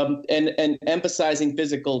and emphasizing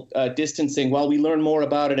physical distancing while we learn more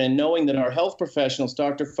about it, and knowing that our health professionals,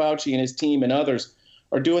 Dr. Fauci and his team and others,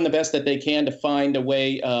 are doing the best that they can to find a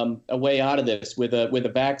way out of this with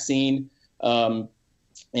a vaccine. And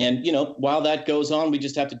while that goes on, we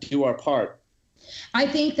just have to do our part. I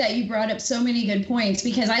think that you brought up so many good points,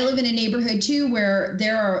 because I live in a neighborhood too where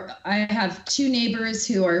I have two neighbors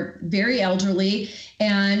who are very elderly,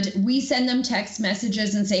 and we send them text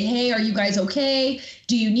messages and say, hey, are you guys okay?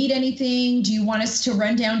 Do you need anything? Do you want us to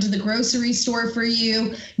run down to the grocery store for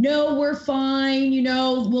you? No, we're fine.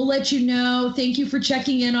 We'll let you know. Thank you for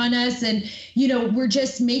checking in on us. And, we're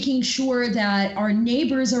just making sure that our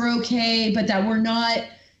neighbors are okay, but that we're not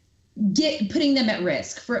putting them at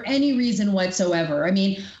risk for any reason whatsoever. I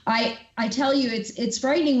mean, I tell you, it's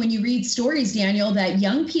frightening when you read stories, Daniel, that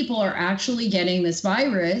young people are actually getting this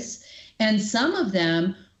virus, and some of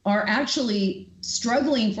them are actually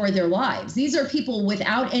struggling for their lives. These are people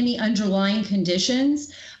without any underlying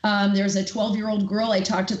conditions. There's a 12-year-old girl I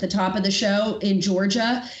talked at the top of the show in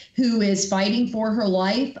Georgia who is fighting for her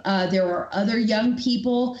life. There are other young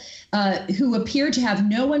people who appear to have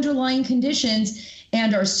no underlying conditions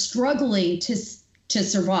and are struggling to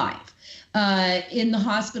survive in the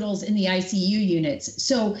hospitals, in the ICU units.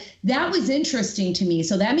 So that was interesting to me.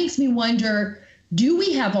 So that makes me wonder, do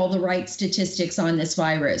we have all the right statistics on this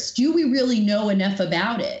virus? Do we really know enough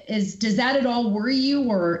about it? Does that at all worry you?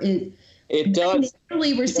 Or it does.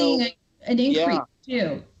 We're seeing an increase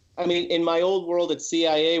too. I mean, in my old world at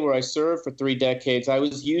CIA, where I served for 3 decades, I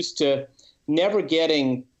was used to never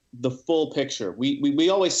getting the full picture. We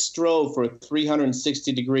always strove for a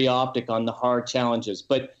 360-degree optic on the hard challenges,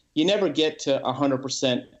 but you never get to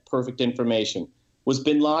 100% perfect information. Was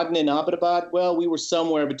bin Laden in Abbottabad? Well, we were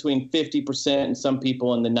somewhere between 50% and some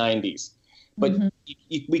people in the 90s. But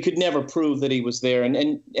we could never prove that he was there.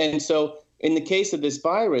 And so in the case of this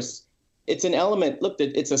virus, it's an element. Look,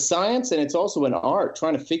 it's a science and it's also an art,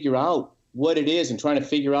 trying to figure out what it is and trying to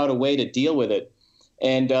figure out a way to deal with it.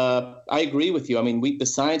 And I agree with you. I mean, the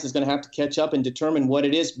science is going to have to catch up and determine what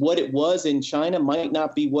it is. What it was in China might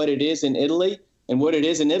not be what it is in Italy, and what it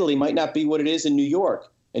is in Italy might not be what it is in New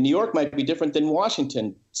York. And New York might be different than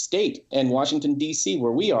Washington State and Washington, D.C.,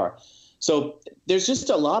 where we are. So there's just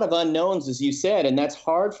a lot of unknowns, as you said, and that's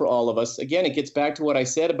hard for all of us. Again, it gets back to what I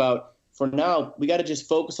said about, for now, we got to just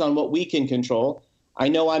focus on what we can control. I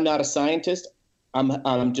know I'm not a scientist.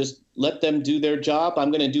 I'm just let them do their job.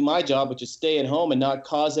 I'm going to do my job, which is stay at home and not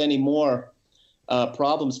cause any more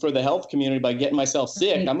problems for the health community by getting myself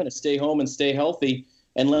sick. I'm going to stay home and stay healthy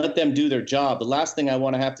and let them do their job. The last thing I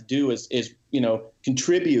want to have to do is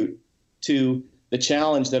contribute to the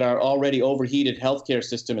challenge that our already overheated healthcare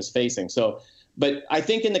system is facing. So, but I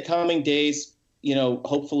think in the coming days,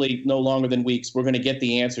 hopefully no longer than weeks, we're going to get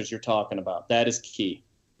the answers you're talking about. That is key.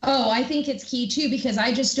 Oh, I think it's key, too, because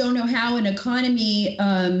I just don't know how an economy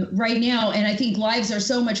right now, and I think lives are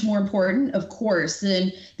so much more important, of course,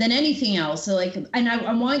 than anything else. So and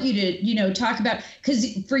I want you to, talk about,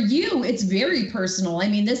 because for you, it's very personal. I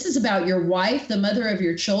mean, this is about your wife, the mother of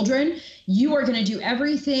your children. You are going to do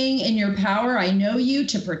everything in your power. I know you,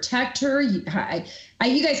 to protect her. You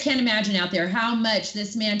guys can't imagine out there how much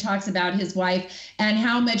this man talks about his wife and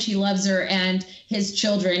how much he loves her and his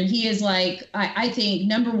children. He is I think,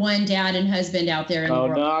 number one dad and husband out there in the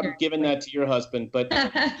world. No, I'm giving that to your husband. But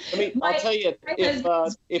I'll tell you, if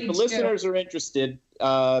the listeners are interested,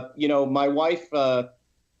 my wife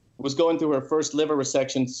was going through her first liver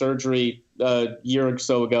resection surgery a year or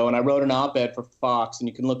so ago, and I wrote an op-ed for Fox, and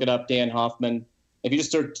you can look it up, Dan Hoffman. If you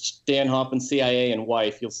just search Dan Hoffman, CIA, and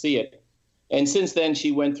wife, you'll see it. And since then,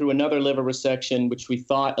 she went through another liver resection, which we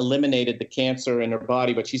thought eliminated the cancer in her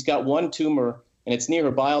body. But she's got one tumor, and it's near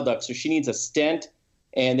her bile duct. So she needs a stent,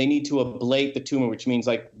 and they need to ablate the tumor, which means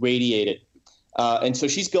like radiate it. And so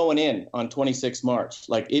she's going in on 26 March.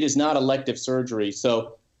 Like, it is not elective surgery.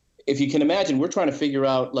 So if you can imagine, we're trying to figure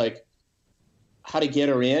out, like, how to get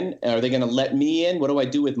her in. Are they going to let me in? What do I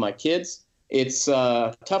do with my kids? It's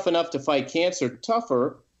tough enough to fight cancer,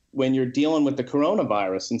 tougher when you're dealing with the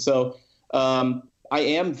coronavirus. And so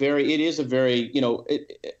it is a very,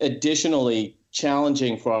 additionally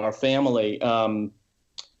challenging for our family.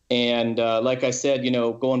 Like I said,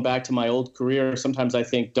 going back to my old career, sometimes I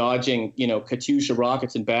think dodging, Katyusha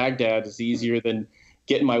rockets in Baghdad is easier than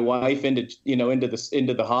getting my wife into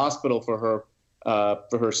the hospital for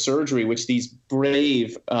her surgery, which these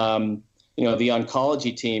brave, the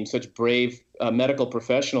oncology team, such brave medical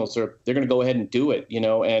professionals they're going to go ahead and do it,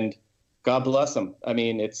 and God bless them. I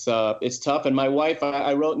mean, it's tough. And my wife,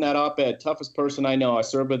 I wrote in that op-ed, toughest person I know. I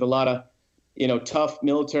served with a lot of, tough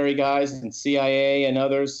military guys and CIA and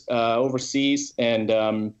others overseas. And,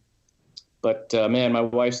 man, my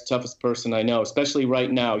wife's the toughest person I know, especially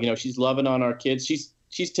right now. She's loving on our kids.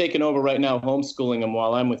 She's taken over right now, homeschooling them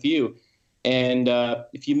while I'm with you. And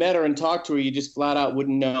if you met her and talked to her, you just flat out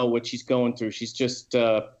wouldn't know what she's going through. She's just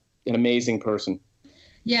an amazing person.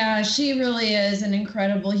 Yeah, she really is an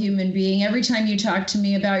incredible human being. Every time you talk to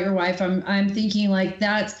me about your wife, I'm thinking like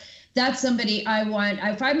that's somebody I want.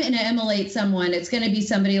 If I'm going to emulate someone, it's going to be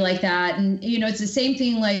somebody like that. And, it's the same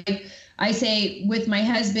thing like I say with my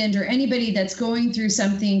husband or anybody that's going through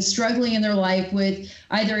something, struggling in their life with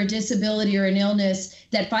either a disability or an illness,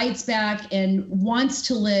 that fights back and wants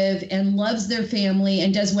to live and loves their family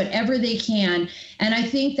and does whatever they can. And I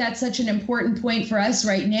think that's such an important point for us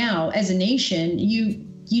right now as a nation. You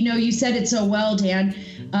said it so well, Dan.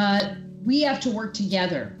 We have to work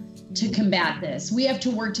together to combat this. We have to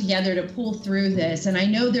work together to pull through this. And I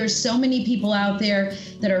know there's so many people out there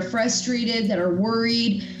that are frustrated, that are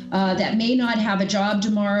worried, that may not have a job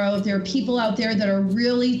tomorrow. There are people out there that are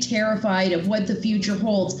really terrified of what the future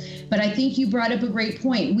holds. But I think you brought up a great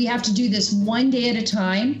point. We have to do this one day at a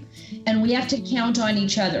time, and we have to count on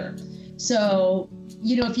each other. So,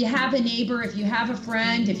 if you have a neighbor, if you have a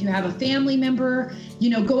friend, if you have a family member,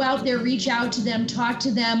 go out there, reach out to them, talk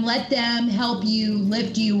to them, let them help you,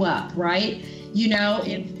 lift you up, right?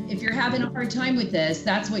 If you're having a hard time with this,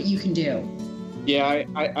 that's what you can do. Yeah,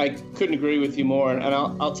 I couldn't agree with you more. And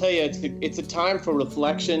I'll tell you, it's a time for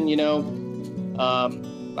reflection,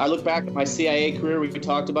 I look back at my CIA career we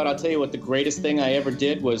talked about. I'll tell you what the greatest thing I ever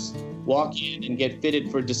did was walk in and get fitted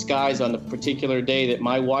for disguise on the particular day that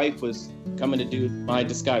my wife was coming to do my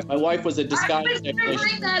disguise. My wife was a disguise technician. I was going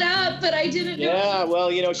to bring that up, but I didn't know. Yeah, well,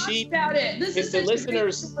 she about it. This is the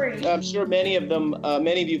listeners, I'm sure many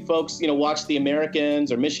of you folks, watch The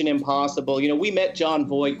Americans or Mission Impossible. We met John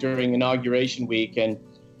Voight during inauguration week, and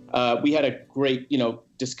we had a great,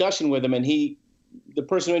 discussion with him, and the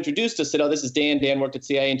person who introduced us said, "Oh, this is Dan. Dan worked at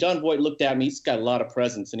CIA." And John Voight looked at me. He's got a lot of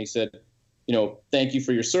presence, and he said, "Thank you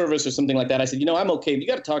for your service," or something like that. I said, "I'm okay. You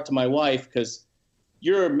got to talk to my wife because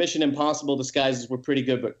your Mission Impossible disguises were pretty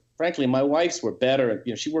good, but frankly, my wife's were better.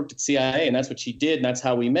 She worked at CIA, and that's what she did, and that's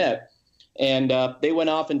how we met." And they went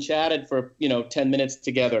off and chatted for 10 minutes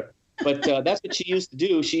together. But that's what she used to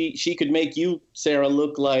do. She could make you, Sarah,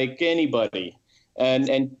 look like anybody,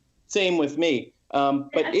 and same with me. But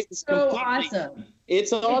it's so awesome.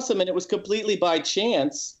 It's awesome, and it was completely by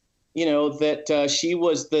chance, that she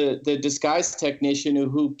was the disguise technician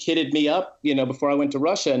who kitted me up, before I went to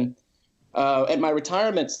Russia. And at my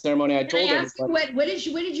retirement ceremony, I told her. What did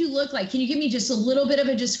you look like? Can you give me just a little bit of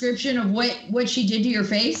a description of what she did to your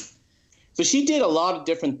face? So she did a lot of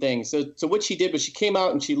different things. So what she did was she came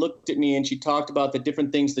out and she looked at me and she talked about the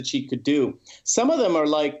different things that she could do. Some of them are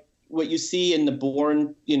like what you see in the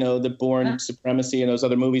Bourne, the Bourne Supremacy and those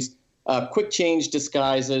other movies. Quick change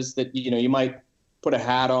disguises that, you might put a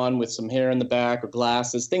hat on with some hair in the back or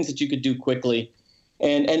glasses, things that you could do quickly.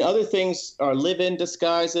 And other things are live-in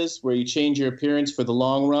disguises where you change your appearance for the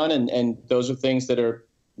long run. And those are things that are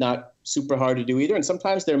not super hard to do either. And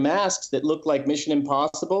sometimes they're masks that look like Mission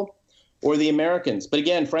Impossible or The Americans. But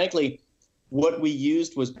again, frankly, what we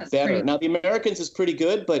used was better. Now, The Americans is pretty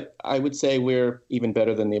good, but I would say we're even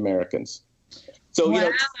better than The Americans. So, a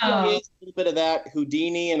little bit of that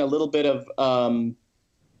Houdini and a little bit of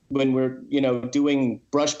when we're, doing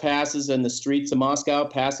brush passes in the streets of Moscow,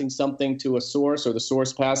 passing something to a source or the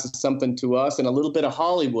source passes something to us, and a little bit of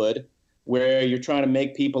Hollywood where you're trying to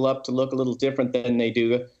make people up to look a little different than they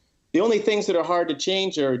do. The only things that are hard to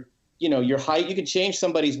change are, your height. You can change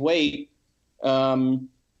somebody's weight.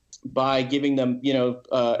 by giving them,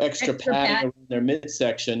 extra padding around their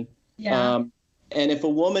midsection. Yeah. And if a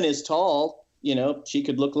woman is tall, she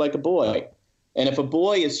could look like a boy. And if a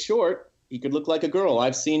boy is short, he could look like a girl.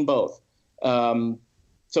 I've seen both. So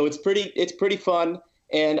it's pretty fun.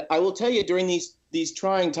 And I will tell you, during these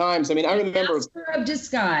trying times, I remember master of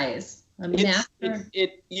disguise.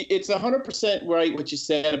 It's 100% right what you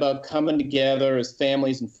said about coming together as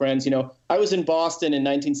families and friends. I was in Boston in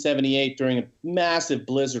 1978 during a massive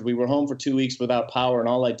blizzard. We were home for 2 weeks without power, and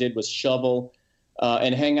all I did was shovel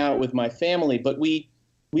and hang out with my family. But we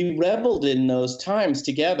reveled in those times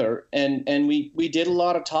together, and we did a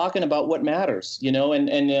lot of talking about what matters, and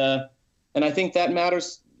I think that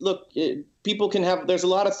matters. Look, people can have, there's a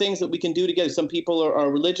lot of things that we can do together. Some people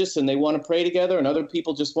are religious and they want to pray together, and other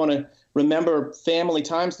people just want to remember family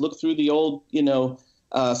times, look through the old,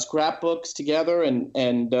 scrapbooks together, and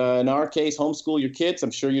in our case, homeschool your kids. I'm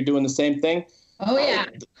sure you're doing the same thing. Oh, yeah.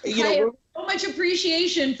 I have so much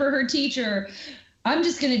appreciation for her teacher. I'm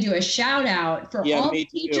just going to do a shout out for all the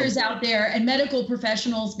teachers out there and medical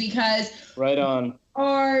professionals, because right on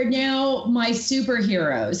are now my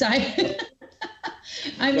superheroes.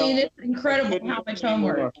 It's incredible how much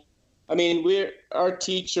homework. Our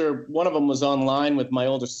teacher, one of them was online with my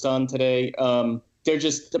older son today. They're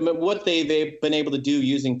just, what they've been able to do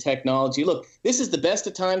using technology. Look, this is the best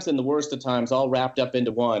of times and the worst of times all wrapped up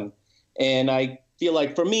into one. And I feel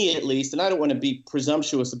like, for me at least, and I don't want to be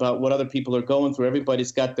presumptuous about what other people are going through.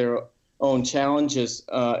 Everybody's got their own challenges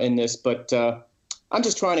in this, but I'm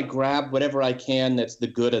just trying to grab whatever I can that's the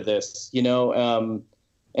good of this, and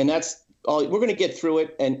that's all. We're going to get through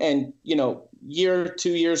it, and 2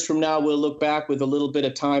 years from now, we'll look back with a little bit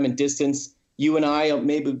of time and distance. You and I,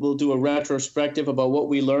 maybe we'll do a retrospective about what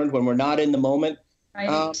we learned when we're not in the moment.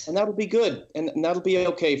 Right. And that'll be good. And that'll be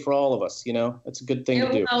okay for all of us. It's a good thing to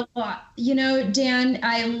do. Dan,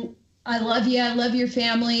 I love you. I love your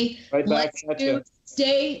family. Right back at you.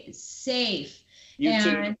 Stay safe. You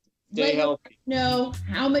too. Stay healthy. Know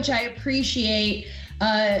how much I appreciate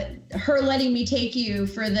her letting me take you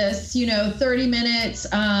for this, 30 minutes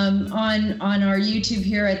on our YouTube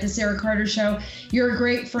here at the Sara Carter Show. You're a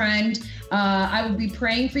great friend. I will be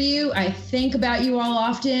praying for you. I think about you all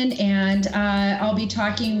often, and I'll be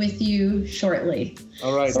talking with you shortly.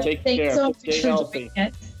 All right. So take care. Thanks so much Stay for healthy. joining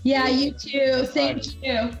us. Yeah, you too. Same to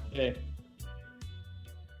you. Okay.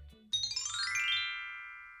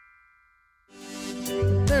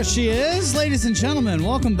 There she is, ladies and gentlemen.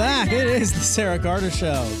 Welcome back. It is the Sara Carter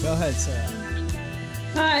Show. Go ahead, Sarah.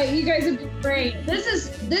 Hi, you guys have been great. This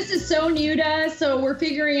is so new to us, so we're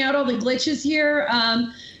figuring out all the glitches here.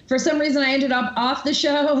 For some reason, I ended up off the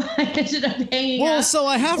show. I ended up hanging up. Well, so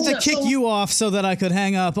I have to kick you off so that I could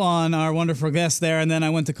hang up on our wonderful guest there, and then I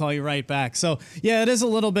went to call you right back. So, yeah, it is a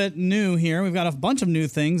little bit new here. We've got a bunch of new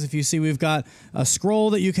things. If you see, we've got a scroll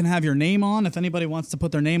that you can have your name on. If anybody wants to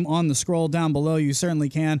put their name on the scroll down below, you certainly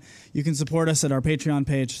can. You can support us at our Patreon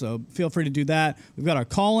page, so feel free to do that. We've got our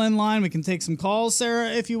call-in line. We can take some calls, Sarah,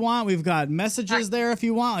 if you want. We've got messages there if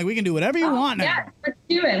you want. Like, we can do whatever you want now. Yeah, let's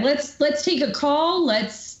do it. Let's take a call.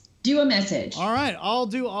 Let's do a message. All right, I'll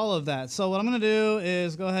do all of that. So what I'm going to do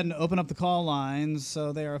is go ahead and open up the call lines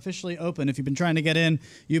so they are officially open. If you've been trying to get in,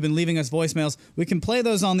 you've been leaving us voicemails. We can play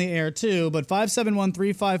those on the air too, but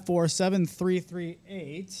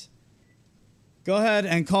 571-354-7338. Go ahead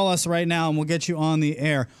and call us right now, and we'll get you on the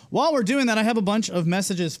air. While we're doing that, I have a bunch of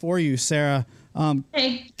messages for you, Sarah.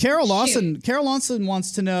 Hey, Carol Lawson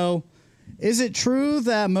wants to know, is it true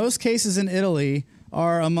that most cases in Italy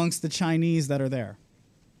are amongst the Chinese that are there?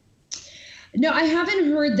 No, I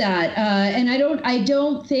haven't heard that, and I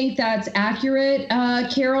don't think that's accurate,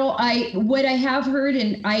 Carol. What I have heard,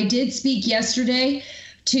 and I did speak yesterday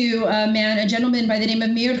to a gentleman by the name of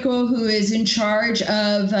Mirko, who is in charge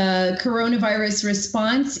of coronavirus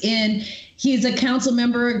response he's a council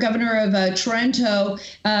member, governor of Trento,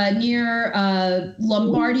 near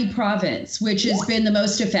Lombardy province, which has been the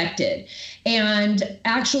most affected. And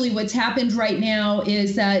actually what's happened right now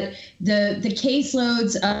is that the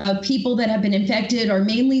caseloads of people that have been infected are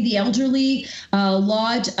mainly the elderly, a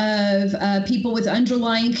lot of people with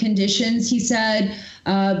underlying conditions, he said,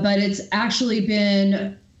 but it's actually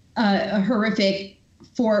been horrific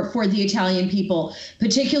for the Italian people,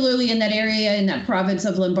 particularly in that area, in that province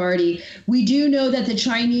of Lombardy. We do know that the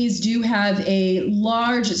Chinese do have a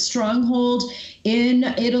large stronghold in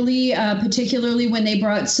Italy, particularly when they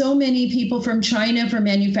brought so many people from China for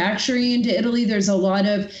manufacturing into Italy. There's a lot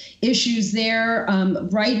of issues there.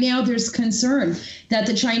 Right now, there's concern that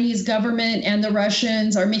the Chinese government and the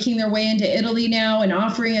Russians are making their way into Italy now and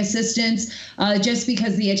offering assistance just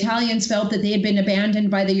because the Italians felt that they had been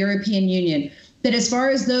abandoned by the European Union. But as far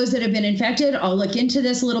as those that have been infected, I'll look into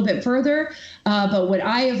this a little bit further. But what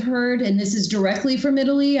I have heard, and this is directly from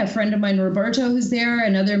Italy, a friend of mine, Roberto, who's there,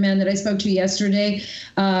 another man that I spoke to yesterday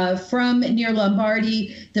from near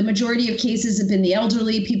Lombardy, the majority of cases have been the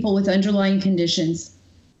elderly, people with underlying conditions.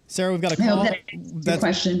 Sara, we've got a call.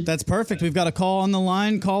 That's perfect. We've got a call on the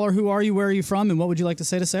line. Caller, who are you? Where are you from? And what would you like to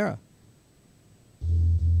say to Sara?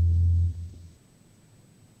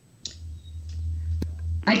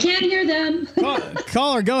 I can't hear them.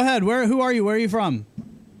 Caller, go ahead. Who are you? Where are you from?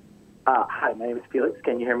 Hi, my name is Felix.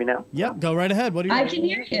 Can you hear me now? Yep, go right ahead. What do you? I can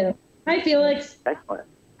hear you. Hi, Felix. Excellent.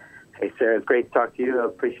 Hey, Sara, it's great to talk to you. I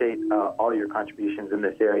appreciate all your contributions in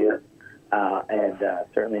this area, and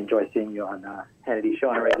certainly enjoy seeing you on Hannity's show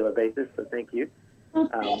on a regular basis. So thank you. Well,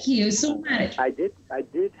 thank you so much. I did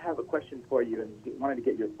have a question for you, and wanted to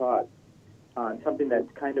get your thoughts on something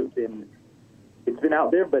that's kind of been. It's been out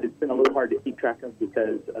there, but it's been a little hard to keep track of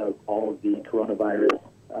because of all of the coronavirus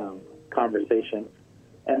conversation.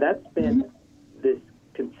 And that's been this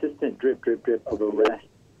consistent drip of arrest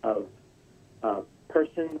of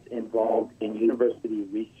persons involved in university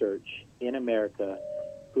research in America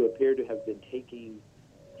who appear to have been taking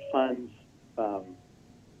funds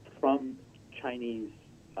from Chinese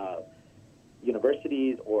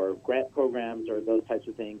universities or grant programs or those types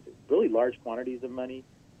of things, really large quantities of money.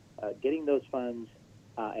 Getting those funds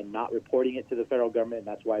and not reporting it to the federal government, and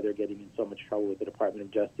that's why they're getting in so much trouble with the Department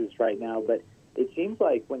of Justice right now. But it seems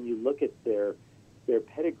like when you look at their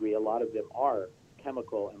pedigree, a lot of them are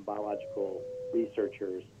chemical and biological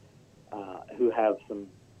researchers who have some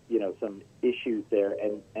issues there,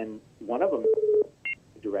 and one of them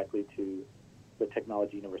directly to the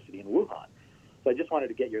Technology University in Wuhan. So I just wanted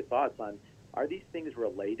to get your thoughts on, are these things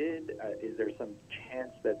related? Is there some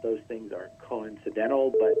chance that those things are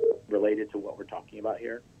coincidental but related to what we're talking about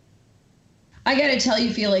here? I got to tell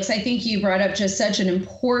you, Felix, I think you brought up just such an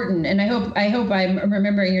important, and I hope I'm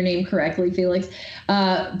remembering your name correctly, Felix,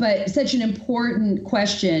 but such an important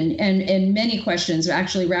question, and many questions are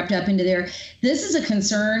actually wrapped up into there. This is a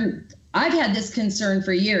concern. I've had this concern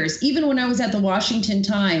for years. Even when I was at the Washington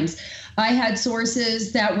Times, I had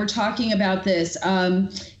sources that were talking about this,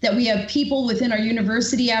 that we have people within our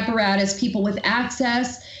university apparatus, people with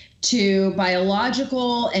access to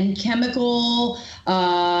biological and chemical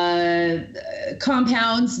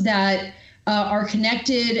compounds that are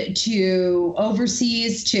connected to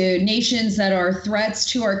overseas, to nations that are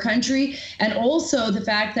threats to our country, and also the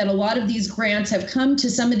fact that a lot of these grants have come to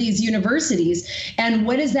some of these universities. And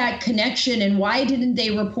what is that connection, and why didn't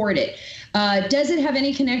they report it? Does it have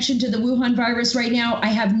any connection to the Wuhan virus right now? I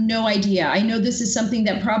have no idea. I know this is something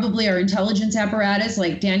that probably our intelligence apparatus,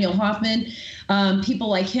 like Daniel Hoffman, people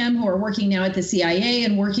like him who are working now at the CIA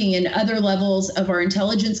and working in other levels of our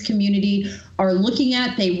intelligence community are looking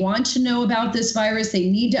at. They want to know about this virus. They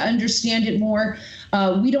need to understand it more.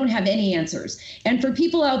 We don't have any answers. And for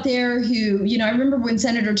people out there who, I remember when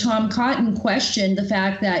Senator Tom Cotton questioned the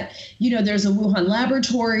fact that, there's a Wuhan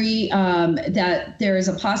laboratory, that there is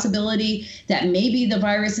a possibility that maybe the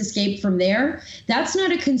virus escaped from there. That's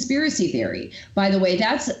not a conspiracy theory, by the way.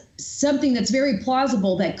 That's something that's very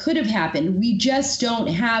plausible that could have happened. We just don't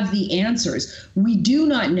have the answers. We do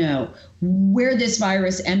not know where this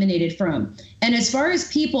virus emanated from. And as far as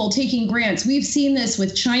people taking grants, we've seen this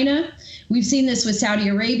with China. We've seen this with Saudi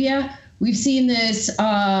Arabia. We've seen this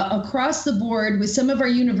across the board with some of our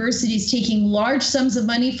universities taking large sums of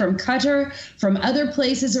money from Qatar, from other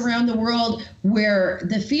places around the world, where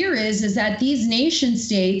the fear is that these nation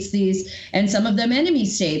states, and some of them enemy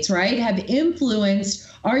states, right, have influenced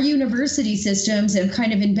our university systems and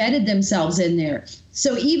kind of embedded themselves in there.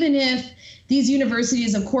 So even if these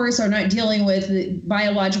universities, of course, are not dealing with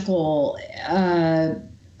biological,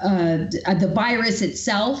 the virus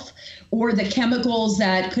itself, or the chemicals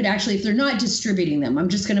that could actually, if they're not distributing them, I'm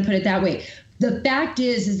just going to put it that way. The fact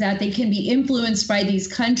is that they can be influenced by these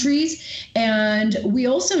countries. And we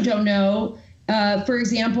also don't know, for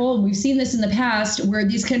example, and we've seen this in the past, where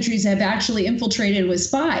these countries have actually infiltrated with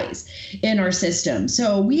spies in our system.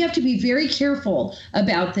 So we have to be very careful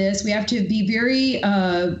about this. We have to be very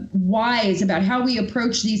wise about how we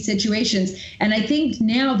approach these situations. And I think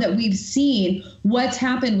now that we've seen what's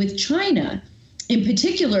happened with China, in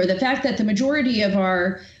particular, the fact that the majority of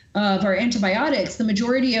our antibiotics, the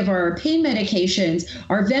majority of our pain medications,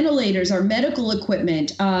 our ventilators, our medical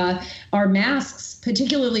equipment, our masks,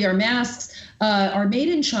 particularly our masks, are made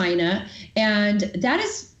in China. And that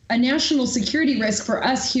is a national security risk for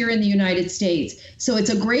us here in the United States. So it's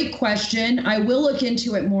a great question. I will look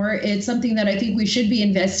into it more. It's something that I think we should be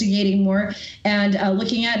investigating more and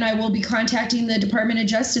looking at, and I will be contacting the Department of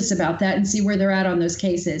Justice about that and see where they're at on those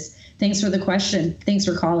cases. Thanks for the question. Thanks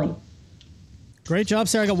for calling. Great job,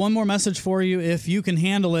 Sarah. I got one more message for you if you can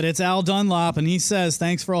handle it. It's Al Dunlop, and he says,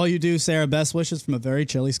 thanks for all you do, Sarah. Best wishes from a very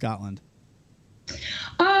chilly Scotland.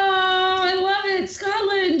 Oh, I love it.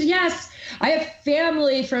 Scotland. Yes. I have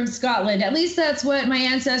family from Scotland. At least that's what my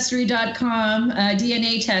Ancestry.com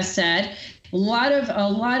DNA test said. A lot of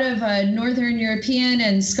Northern European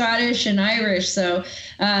and Scottish and Irish. So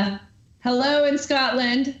hello in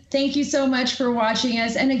Scotland. Thank you so much for watching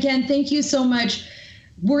us. And again, thank you so much.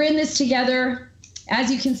 We're in this together.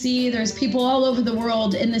 As you can see, there's people all over the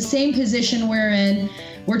world in the same position we're in.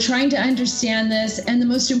 We're trying to understand this. And the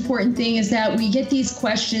most important thing is that we get these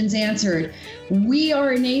questions answered. We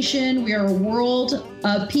are a nation. We are a world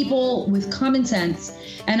of people with common sense.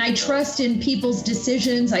 And I trust in people's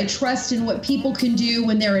decisions. I trust in what people can do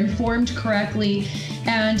when they're informed correctly.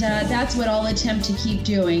 And that's what I'll attempt to keep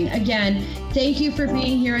doing. Again, thank you for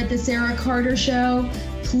being here at the Sara Carter Show.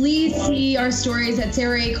 Please see our stories at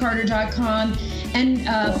saraacarter.com and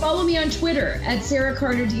follow me on Twitter at Sara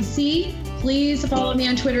Carter DC. Please follow me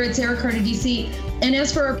on Twitter at Sara Carter DC. And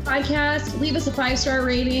as for our podcast, leave us a 5-star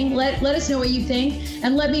rating. Let us know what you think,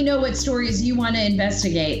 and let me know what stories you want to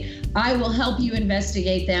investigate. I will help you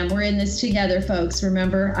investigate them. We're in this together, folks.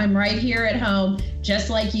 Remember, I'm right here at home, just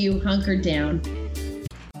like you, hunkered down.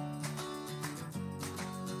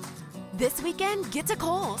 This weekend, get to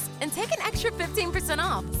Kohl's and take an extra 15%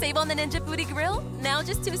 off. Save on the Ninja Foodie Grill, now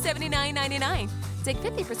just $279.99. Take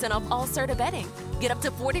 50% off all Serta bedding. Get up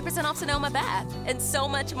to 40% off Sonoma Bath, and so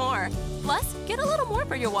much more. Plus, get a little more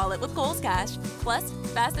for your wallet with Kohl's Cash. Plus,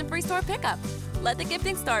 fast and free store pickup. Let the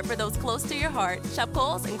gifting start for those close to your heart. Shop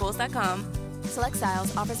Kohl's and Kohl's.com. Select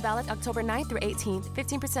styles. Offers valid October 9th through 18th.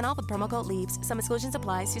 15% off with promo code LEAVES. Some exclusions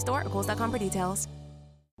apply. See store or Kohl's.com for details.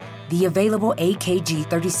 The available AKG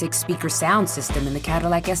 36-speaker sound system in the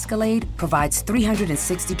Cadillac Escalade provides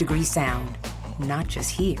 360-degree sound, not just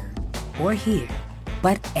here or here,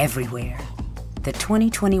 but everywhere. The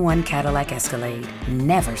 2021 Cadillac Escalade.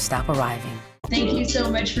 Never stop arriving. Thank you so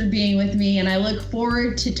much for being with me, and I look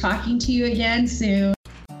forward to talking to you again soon.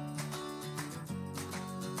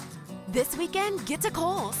 This weekend, get to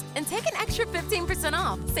Kohl's and take an extra 15%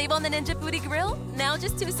 off. Save on the Ninja Foodie Grill, now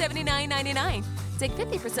just $279.99. Take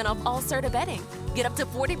 50% off all Serta bedding. Get up to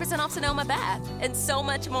 40% off Sonoma Bath, and so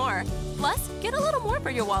much more. Plus, get a little more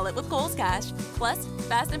for your wallet with Kohl's Cash. Plus,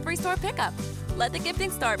 fast and free store pickup. Let the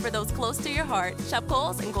gifting start for those close to your heart. Shop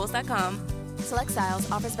Kohl's and Kohl's.com. Select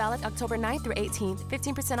styles. Offers valid October 9th through 18th.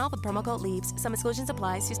 15% off with promo code LEAVES. Some exclusions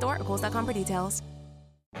apply. See store or Kohl's.com for details.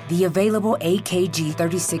 The available AKG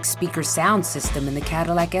 36-speaker sound system in the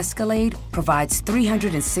Cadillac Escalade provides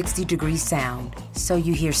 360-degree sound, so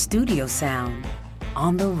you hear studio sound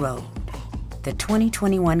on the road. The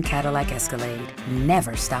 2021 Cadillac Escalade.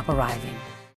 Never stop arriving.